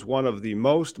 is one of the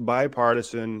most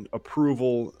bipartisan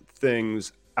approval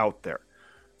things out there.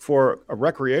 For a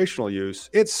recreational use,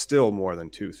 it's still more than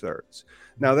 2/3.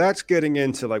 Now that's getting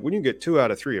into, like, when you get 2 out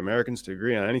of 3 Americans to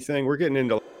agree on anything, we're getting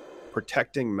into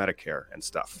protecting Medicare and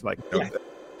stuff. Like, you know,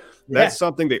 that's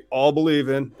something they all believe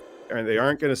in, and they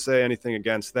aren't going to say anything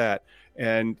against that.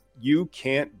 And you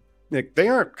can't, they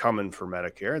aren't coming for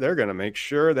Medicare. They're going to make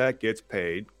sure that gets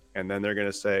paid. And then they're going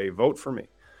to say, vote for me,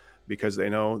 because they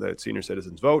know that senior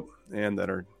citizens vote and that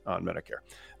are on Medicare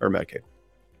or Medicaid.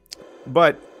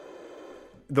 But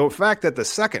the fact that the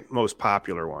second most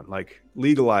popular one, like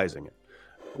legalizing it,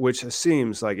 which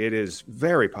seems like it is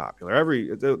very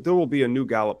popular. There will be a new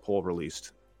Gallup poll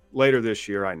released later this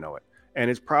year. I know it. And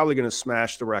it's probably going to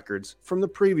smash the records from the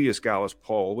previous Gallup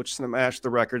poll, which smashed the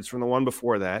records from the one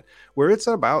before that, where it's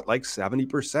about like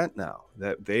 70% now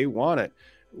that they want it.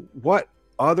 What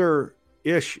other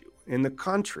issue in the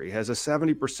country has a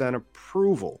 70%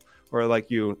 approval, or like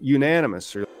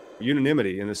unanimous or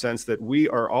unanimity, in the sense that we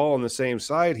are all on the same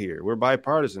side here? We're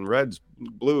bipartisan, Reds,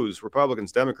 Blues,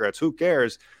 Republicans, Democrats. Who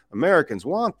cares? Americans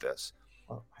want this.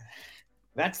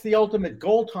 That's the ultimate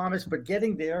goal, Thomas, but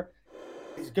getting there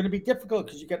is going to be difficult,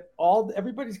 because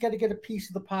everybody's got to get a piece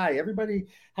of the pie. Everybody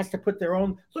has to put their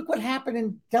own. Look what happened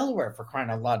in Delaware, for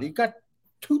crying out loud. You got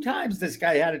 2 times this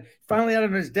guy had it, finally had it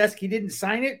on his desk. He didn't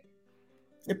sign it.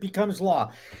 It becomes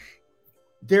law.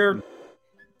 They're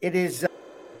it is,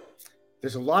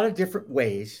 there's a lot of different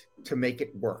ways to make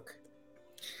it work.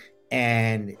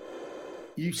 And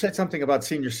you said something about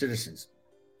senior citizens.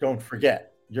 Don't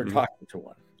forget, you're talking to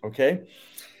one, okay?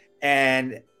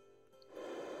 And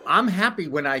I'm happy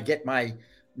when I get my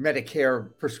Medicare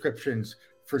prescriptions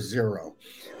for $0.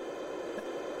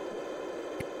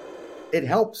 It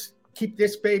helps keep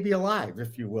this baby alive,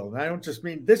 if you will. And I don't just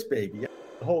mean this baby,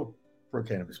 the whole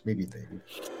pro-cannabis media baby.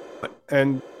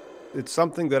 And it's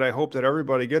something that I hope that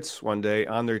everybody gets one day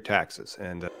on their taxes.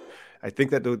 And I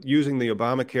think that using the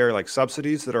Obamacare like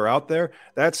subsidies that are out there,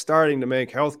 that's starting to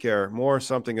make healthcare more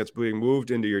something that's being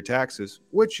moved into your taxes,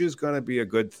 which is going to be a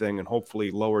good thing and hopefully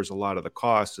lowers a lot of the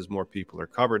costs as more people are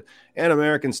covered. And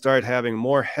Americans start having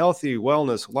more healthy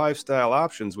wellness lifestyle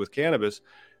options with cannabis,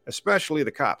 especially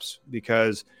the cops,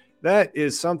 because that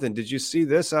is something. Did you see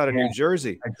this out of New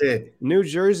Jersey? I did. New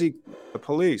Jersey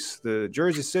police, the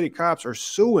Jersey City cops are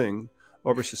suing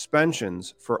over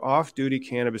suspensions for off-duty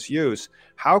cannabis use.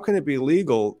 How can it be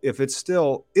legal if it's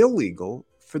still illegal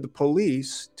for the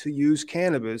police to use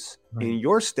cannabis in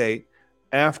your state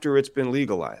after it's been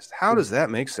legalized? How does that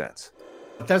make sense?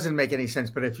 It doesn't make any sense,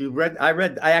 but if you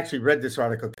I actually read this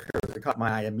article because it caught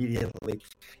my eye immediately.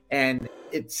 And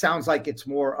it sounds like it's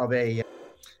more of a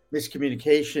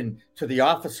miscommunication to the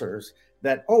officers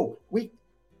that,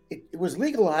 it was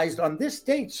legalized on this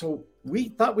date, so we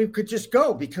thought we could just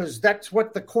go because that's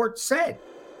what the court said.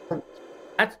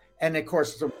 And of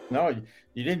course, no,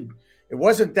 you didn't. It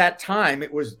wasn't that time.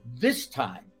 It was this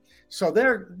time. So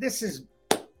this is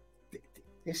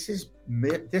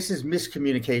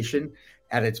miscommunication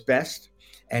at its best.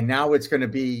 And now it's going to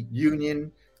be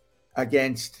union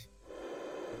against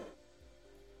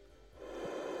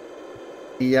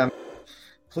the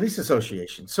police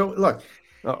association. So look.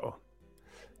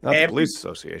 Not the police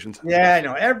associations. Yeah, I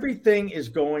know. Everything is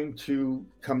going to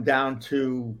come down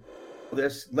to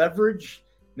this leverage,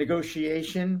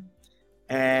 negotiation,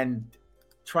 and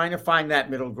trying to find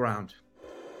that middle ground.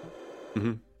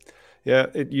 Mm-hmm. Yeah,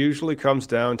 it usually comes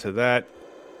down to that.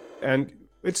 And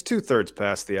it's 2/3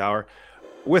 past the hour.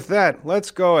 With that, let's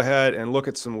go ahead and look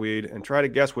at some weed and try to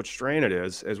guess which strain it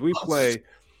is as we play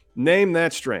Name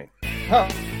That Strain. Oh.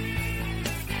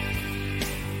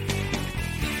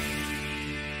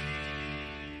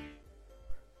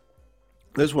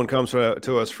 This one comes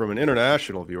to us from an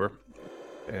international viewer.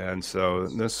 And so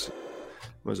this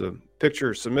was a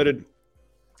picture submitted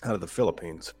out of the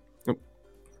Philippines.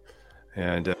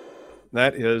 And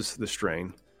that is the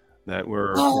strain that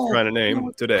we're trying to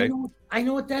name today. I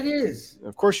know what that is.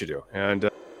 Of course you do. And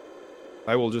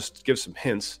I will just give some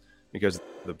hints because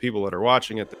the people that are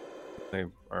watching it, they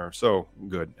are so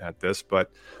good at this.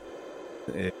 But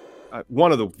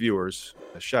one of the viewers,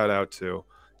 a shout out to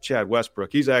Chad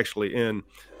Westbrook. He's actually in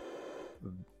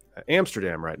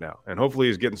Amsterdam right now, and hopefully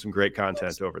he's getting some great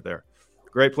content over there.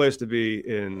 Great place to be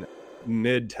in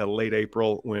mid to late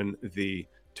April when the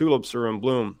tulips are in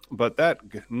bloom. But that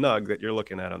nug that you're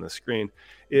looking at on the screen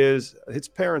is its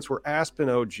parents were Aspen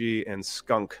OG and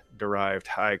skunk derived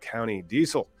high county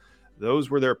diesel.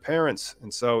 Those were their parents.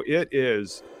 And so we're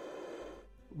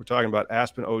talking about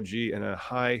Aspen OG and a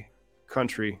high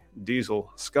country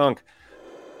diesel skunk.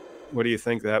 What do you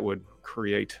think that would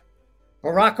create?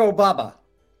 Barack Obama.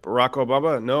 Barack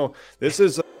Obama? No, this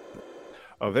is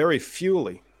a very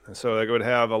fuely. So it would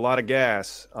have a lot of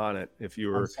gas on it if you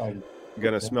were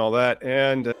going to smell that.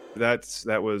 And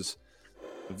that was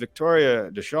Victoria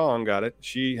Deschamps got it.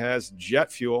 She has jet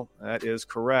fuel. That is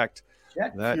correct.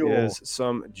 That is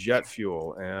some jet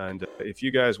fuel. And if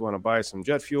you guys want to buy some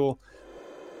jet fuel,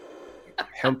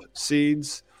 hemp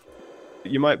seeds,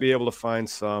 you might be able to find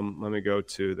some. Let me go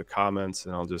to the comments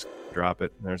and I'll just drop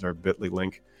it. There's our bit.ly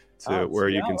link to where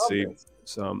you can see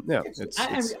some. Yeah,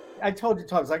 I told you,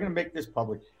 Thomas, I'm going to make this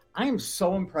public. I am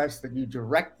so impressed that you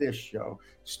direct this show,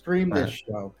 stream this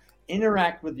show,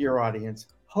 interact with your audience,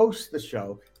 host the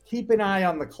show, keep an eye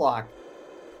on the clock.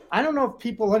 I don't know if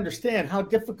people understand how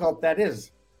difficult that is.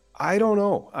 I don't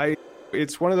know.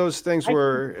 It's one of those things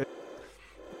where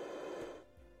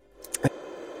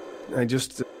I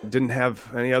just didn't have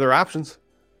any other options.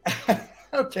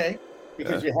 Okay,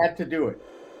 because you had to do it.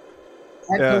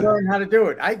 Had to learn how to do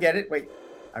it. I get it. Wait,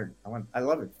 I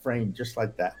love it framed just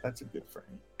like that. That's a good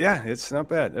frame. Yeah, it's not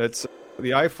bad. It's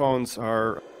the iPhones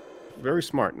are very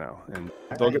smart now, and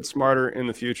they'll get smarter in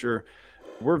the future.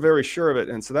 We're very sure of it.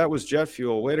 And so that was jet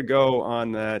fuel. Way to go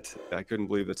on that. I couldn't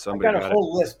believe that somebody got a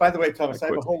whole list. By the way, Thomas, I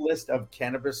have a whole list of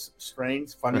cannabis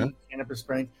strains, funny cannabis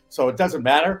strains. So it doesn't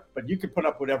matter, but you can put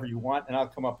up whatever you want and I'll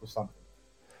come up with something.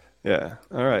 Yeah.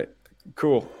 All right.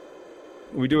 Cool.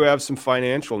 We do have some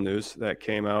financial news that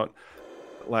came out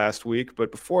last week.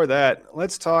 But before that,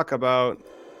 let's talk about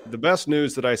the best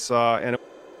news that I saw. And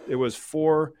it was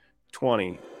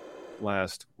 420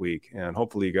 last week. And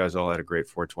hopefully you guys all had a great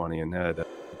 420 and had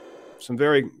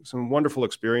some wonderful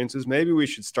experiences. Maybe we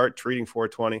should start treating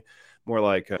 420 more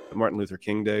like Martin Luther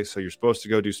King Day. So you're supposed to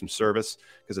go do some service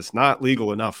because it's not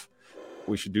legal enough.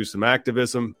 We should do some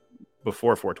activism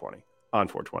before 420, on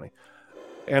 420.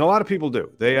 And a lot of people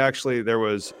do. There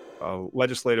was a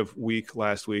legislative week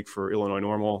last week for Illinois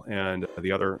NORML and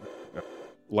the other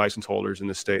license holders in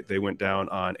the state. They went down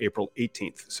on April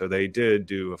 18th. So they did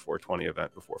do a 420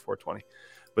 event before 420.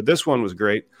 But this one was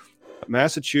great.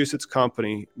 Massachusetts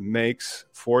company makes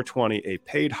 420 a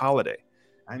paid holiday.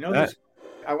 I know this.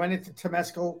 I went into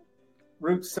Temescal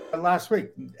Roots last week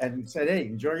and said, hey,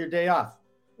 enjoy your day off.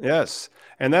 Yes.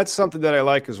 And that's something that I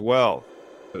like as well.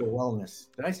 Wellness.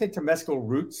 Did I say Temescal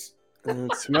Roots?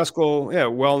 Temescal, yeah,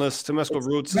 wellness, Temescal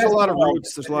Roots. There's a lot of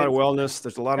roots. There's a lot of wellness.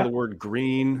 There's a lot of the word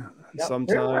green sometimes.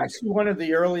 They were actually one of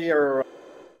the earlier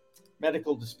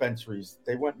medical dispensaries.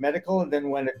 They went medical and then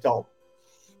went adult.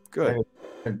 Good.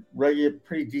 Regular,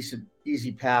 pretty decent,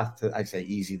 easy path to, I say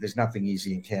easy. There's nothing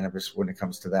easy in cannabis when it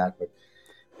comes to that, but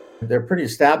they're pretty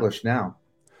established now.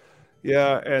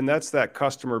 Yeah, and that's that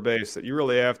customer base that you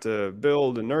really have to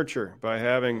build and nurture by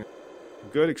having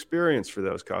good experience for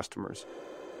those customers.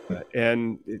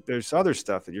 And there's other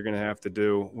stuff that you're going to have to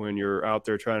do when you're out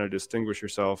there trying to distinguish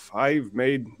yourself. I've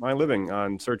made my living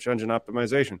on search engine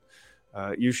optimization.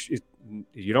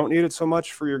 You don't need it so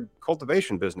much for your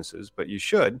cultivation businesses, but you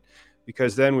should,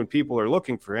 because then when people are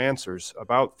looking for answers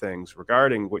about things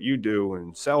regarding what you do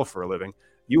and sell for a living,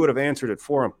 you would have answered it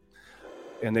for them,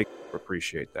 and they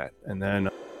appreciate that. And then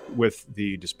with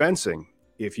the dispensing,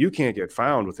 if you can't get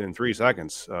found within 3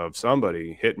 seconds of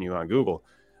somebody hitting you on Google,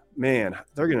 man,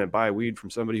 they're going to buy weed from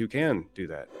somebody who can do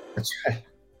that. That's right.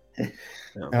 Yeah.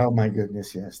 Oh my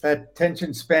goodness, yes. That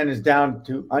attention span is down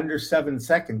to under 7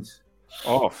 seconds.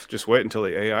 Oh, just wait until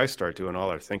the AI start doing all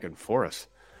their thinking for us.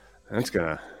 It's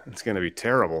gonna be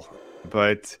terrible.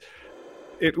 But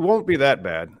it won't be that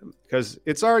bad because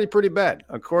it's already pretty bad.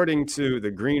 According to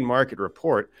the Green Market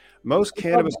Report, most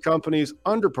cannabis companies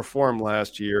underperformed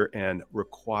last year and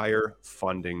require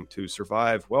funding to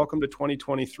survive. Welcome to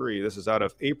 2023. This is out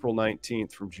of April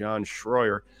 19th from John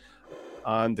Schroyer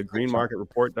on the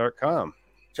greenmarketreport.com.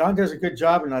 John does a good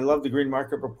job, and I love the Green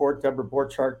Market Report. Deborah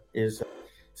Borchardt is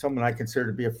someone I consider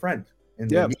to be a friend in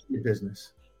the media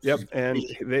business. Yep, and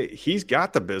he's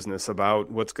got the business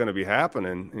about what's going to be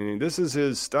happening. And this is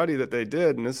his study that they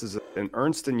did, and this is an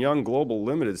Ernst & Young Global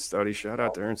Limited study. Shout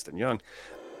out to Ernst & Young.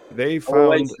 They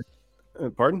found,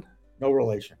 pardon? No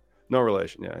relation. No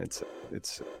relation, yeah.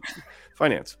 It's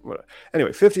finance.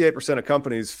 Anyway, 58% of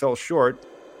companies fell short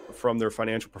from their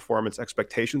financial performance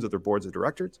expectations of their boards of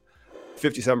directors.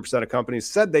 57% of companies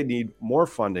said they need more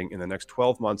funding in the next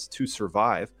 12 months to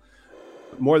survive.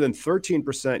 More than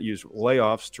 13% used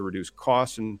layoffs to reduce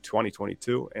costs in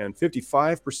 2022, and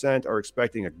 55% are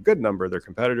expecting a good number of their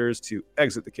competitors to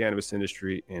exit the cannabis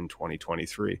industry in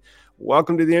 2023.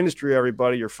 Welcome to the industry,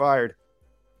 everybody. You're fired.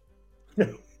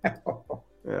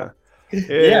 Yeah.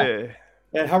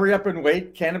 And hurry up and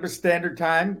wait. Cannabis Standard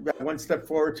Time. 1 step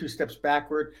forward, 2 steps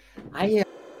backward. I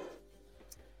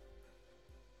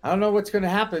don't know what's going to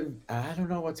happen.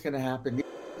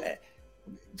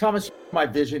 Thomas, my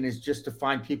vision is just to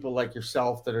find people like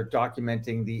yourself that are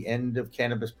documenting the end of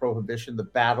cannabis prohibition, the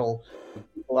battle,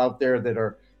 people out there that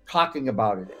are talking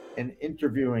about it and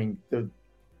interviewing. There's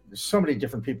so many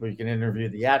different people you can interview,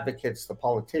 the advocates, the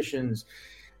politicians,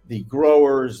 the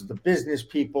growers, the business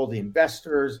people, the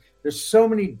investors. There's so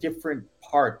many different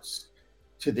parts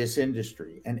to this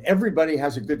industry, and everybody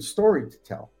has a good story to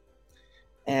tell.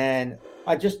 And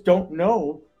I just don't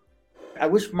know. I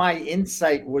wish my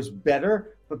insight was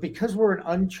better, but because we're in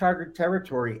uncharted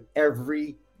territory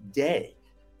every day,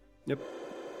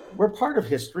 we're part of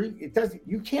history.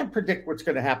 You can't predict what's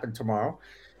going to happen tomorrow.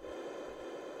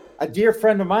 A dear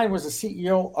friend of mine was a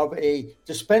CEO of a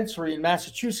dispensary in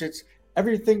Massachusetts.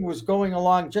 Everything was going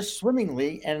along just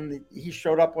swimmingly, and he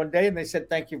showed up one day and they said,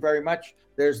 "Thank you very much.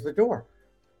 There's the door."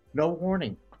 No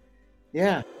warning.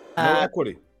 Yeah. No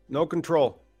equity, no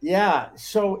control. Yeah.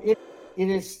 So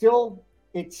it's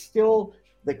still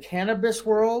the cannabis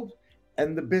world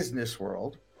and the business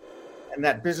world. And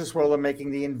that business world are making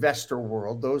the investor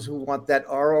world, those who want that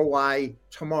ROI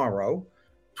tomorrow,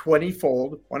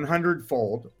 20-fold,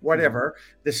 100-fold, whatever.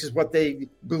 This is what they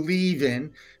believe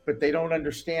in, but they don't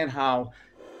understand how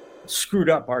screwed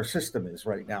up our system is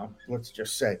right now. Let's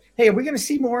just say, hey, are we going to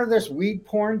see more of this weed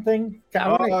porn thing?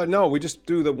 No, we just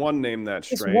do the one name that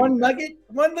strain. Just one nugget?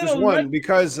 One little just one, nugget?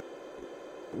 because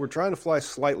we're trying to fly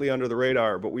slightly under the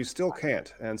radar, but we still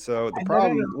can't. And so the No,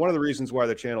 problem, one of the reasons why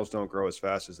the channels don't grow as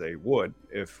fast as they would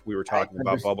if we were talking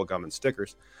about bubblegum and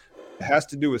stickers, it has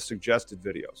to do with suggested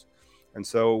videos. And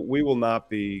so we will not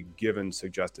be given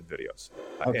suggested videos.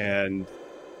 Okay. And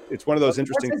it's one of those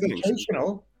interesting things.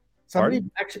 Educational. Somebody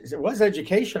actually, it was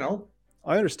educational.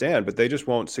 I understand, but they just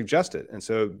won't suggest it. And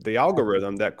so the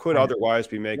algorithm that could otherwise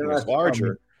be making us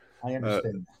larger. I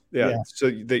understand. Yeah, so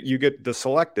that you get the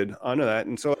selected onto that.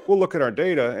 And so we'll look at our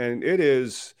data, and it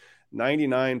is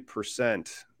 99%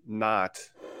 not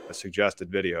suggested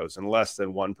videos and less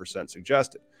than 1%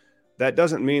 suggested. That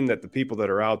doesn't mean that the people that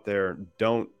are out there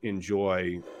don't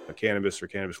enjoy cannabis or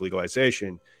cannabis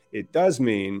legalization. It does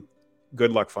mean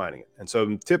good luck finding it. And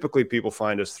so typically people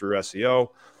find us through SEO,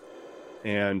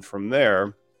 and from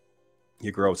there,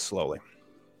 you grow slowly.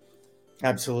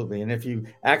 Absolutely. And if you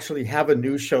actually have a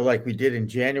news show like we did in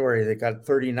January that got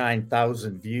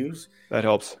 39,000 views, that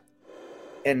helps.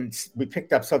 And we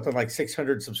picked up something like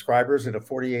 600 subscribers in a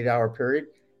 48-hour period.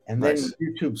 And then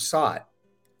YouTube saw it.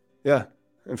 Yeah.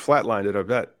 And flatlined it, I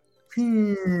bet.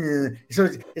 So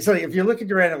it's like if you look at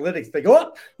your analytics, they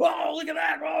go, oh, look at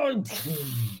that. Oh,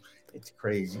 it's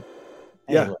crazy.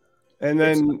 Anyway, yeah. And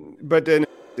then, but then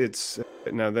it's,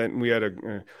 now then we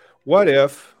had what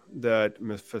if that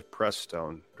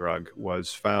mifepristone drug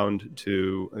was found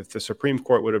to, if the Supreme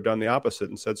Court would have done the opposite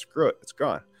and said, screw it, it's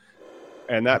gone.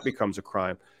 And that becomes a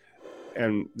crime.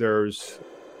 And there's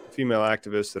female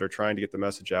activists that are trying to get the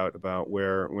message out about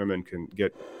where women can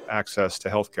get access to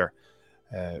healthcare.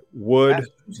 Would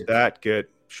that get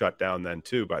shut down then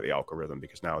too by the algorithm,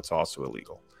 because now it's also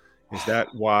illegal? Is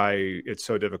that why it's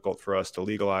so difficult for us to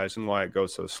legalize, and why it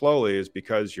goes so slowly is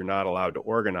because you're not allowed to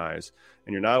organize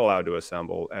and you're not allowed to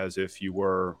assemble as if you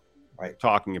were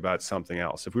talking about something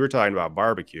else. If we were talking about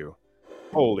barbecue,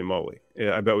 holy moly,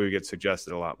 I bet we would get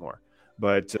suggested a lot more.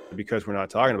 But because we're not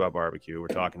talking about barbecue, we're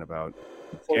talking about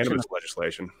cannabis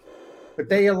legislation. But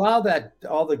they allow that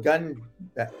all the gun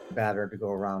batter to go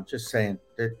around. Just saying.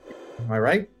 Am I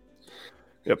right?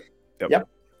 Yep.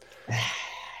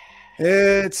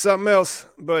 It's something else,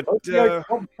 but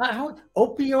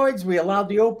opioids. We allow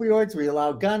the opioids. We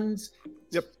allow guns.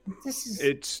 Yep.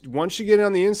 It's once you get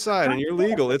on the inside and you're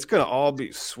legal, it's going to all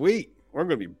be sweet. We're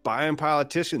going to be buying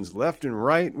politicians left and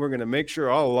right. We're going to make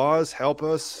sure all laws help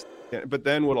us. But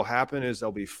then what'll happen is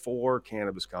there'll be 4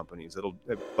 cannabis companies.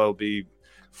 There'll be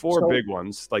 4 big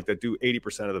ones, like that do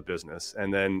 80% of the business,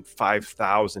 and then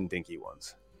 5,000 dinky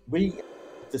ones. We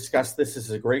discussed this. This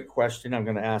is a great question. I'm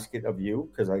going to ask it of you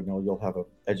because I know you'll have an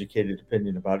educated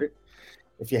opinion about it.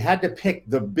 If you had to pick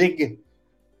the big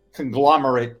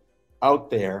conglomerate out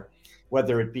there,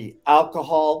 whether it be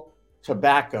alcohol,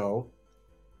 tobacco,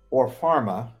 or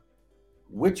pharma,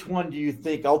 which one do you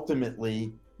think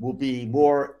ultimately will be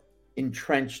more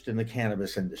entrenched in the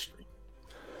cannabis industry?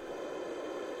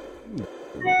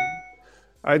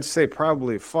 I'd say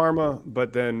probably pharma,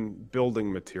 but then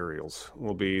building materials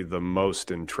will be the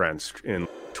most entrenched in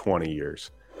 20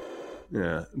 years.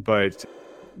 Yeah, but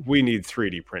we need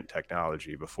 3D print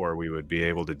technology before we would be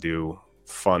able to do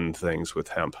fun things with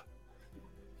hemp.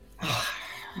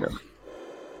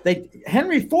 Yeah.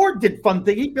 Henry Ford did fun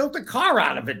thing. He built a car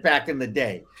out of it back in the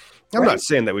day. I'm not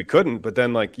saying that we couldn't, but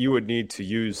then you would need to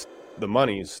use the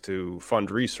monies to fund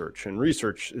research, and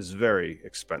research is very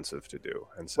expensive to do,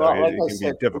 and so it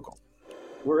can be difficult.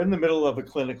 We're in the middle of a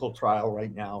clinical trial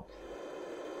right now.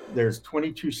 There's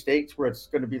 22 states where it's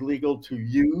going to be legal to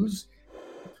use.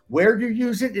 Where you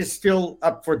use it is still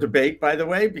up for debate, by the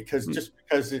way, because just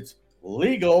because it's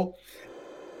legal,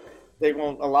 they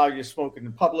won't allow you to smoke it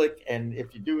in public, and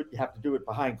if you do it, you have to do it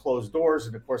behind closed doors,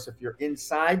 and of course, if you're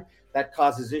inside, that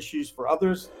causes issues for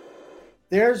others.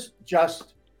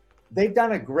 They've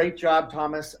done a great job,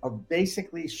 Thomas, of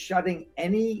basically shutting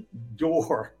any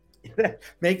door that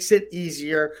makes it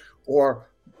easier or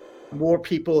more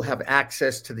people have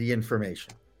access to the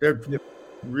information. They're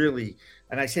really,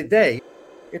 and I say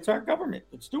it's our government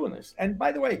that's doing this. And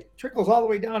by the way, it trickles all the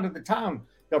way down to the town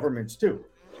governments too.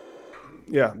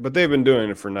 Yeah, but they've been doing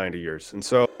it for 90 years. And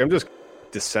so I'm just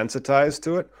desensitized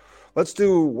to it. Let's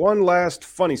do one last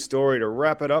funny story to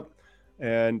wrap it up.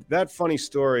 And that funny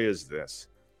story is this.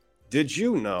 Did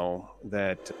you know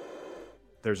that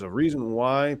there's a reason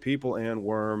why people and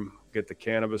worm get the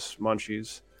cannabis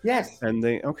munchies? Yes. And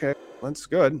that's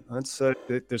good.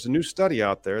 There's a new study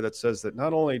out there that says that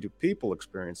not only do people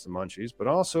experience the munchies, but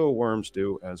also worms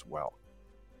do as well.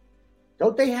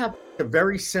 Don't they have a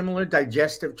very similar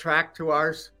digestive tract to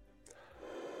ours?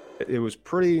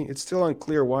 It's still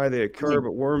unclear why they occur,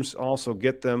 but worms also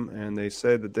get them, and they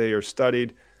say that they are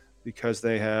studied because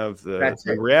they have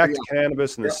They react to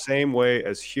cannabis in the same way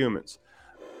as humans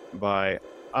by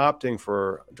opting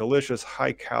for delicious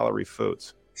high-calorie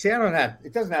foods. See,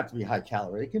 it doesn't have to be high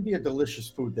calorie. It can be a delicious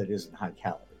food that isn't high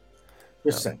calorie.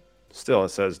 Just saying. Still, it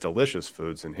says delicious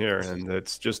foods in here, and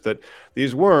it's just that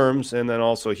these worms and then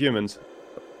also humans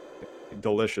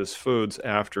delicious foods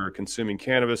after consuming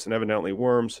cannabis, and evidently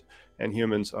worms and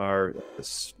humans are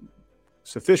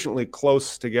sufficiently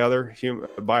close together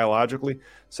biologically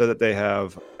so that they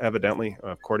have evidently,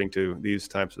 according to these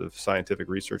types of scientific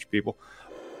research people,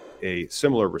 a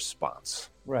similar response.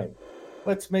 Right.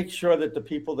 Let's make sure that the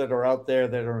people that are out there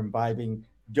that are imbibing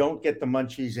don't get the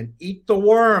munchies and eat the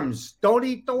worms. Don't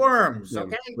eat the worms,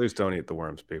 okay? Please don't eat the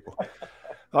worms, people.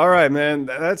 All right, man.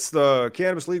 That's the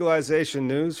cannabis legalization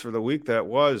news for the week that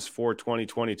was for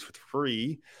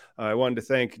 2023. I wanted to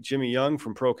thank Jimmy Young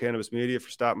from Pro Cannabis Media for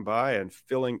stopping by and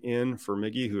filling in for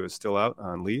Miggy, who is still out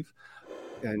on leave.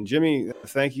 And Jimmy,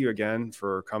 thank you again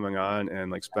for coming on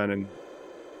and spending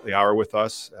the hour with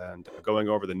us and going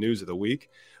over the news of the week.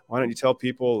 Why don't you tell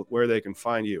people where they can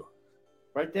find you?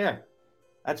 Right there.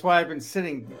 That's why I've been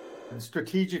sitting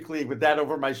strategically with that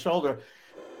over my shoulder.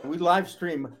 We live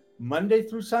stream Monday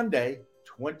through Sunday,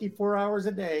 24 hours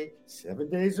a day, 7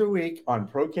 days a week on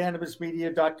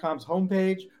procannabismedia.com's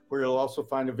homepage, where you'll also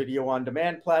find a video on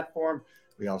demand platform.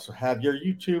 We also have your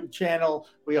YouTube channel.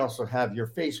 We also have your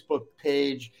Facebook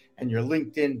page and your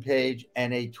LinkedIn page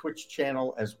and a Twitch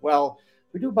channel as well.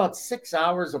 We do about 6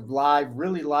 hours of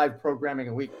really live programming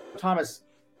a week. Thomas,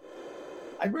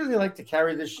 I'd really like to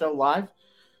carry this show live.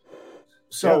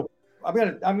 So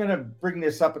yeah. I'm gonna bring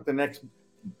this up at the next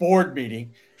board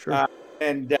meeting, sure.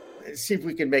 And see if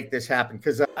we can make this happen,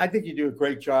 because I think you do a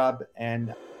great job.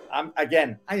 And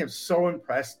I am so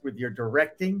impressed with your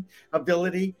directing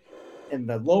ability and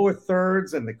the lower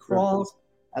thirds and the crawls.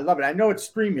 I love it. I know it's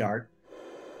StreamYard.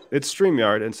 It's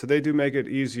StreamYard, and so they do make it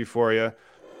easy for you.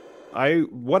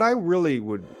 What I really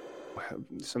would,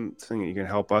 something you can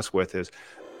help us with is,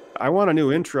 I want a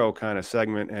new intro kind of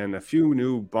segment and a few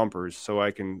new bumpers so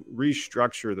I can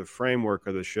restructure the framework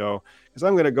of the show, because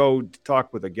I'm going to go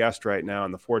talk with a guest right now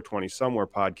on the 420 Somewhere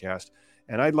podcast,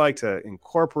 and I'd like to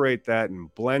incorporate that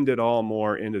and blend it all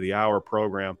more into the hour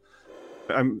program.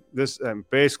 I'm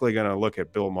basically going to look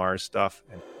at Bill Maher's stuff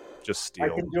and just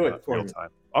steal. I can do it for you. Time.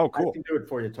 Oh, cool. I can do it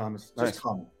for you, Thomas. Nice. Just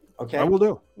call me. Okay. I will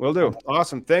do. We'll do.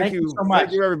 Awesome. Thank you so much.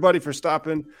 Thank you, everybody, for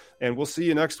stopping. And we'll see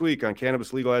you next week on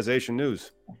Cannabis Legalization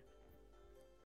News.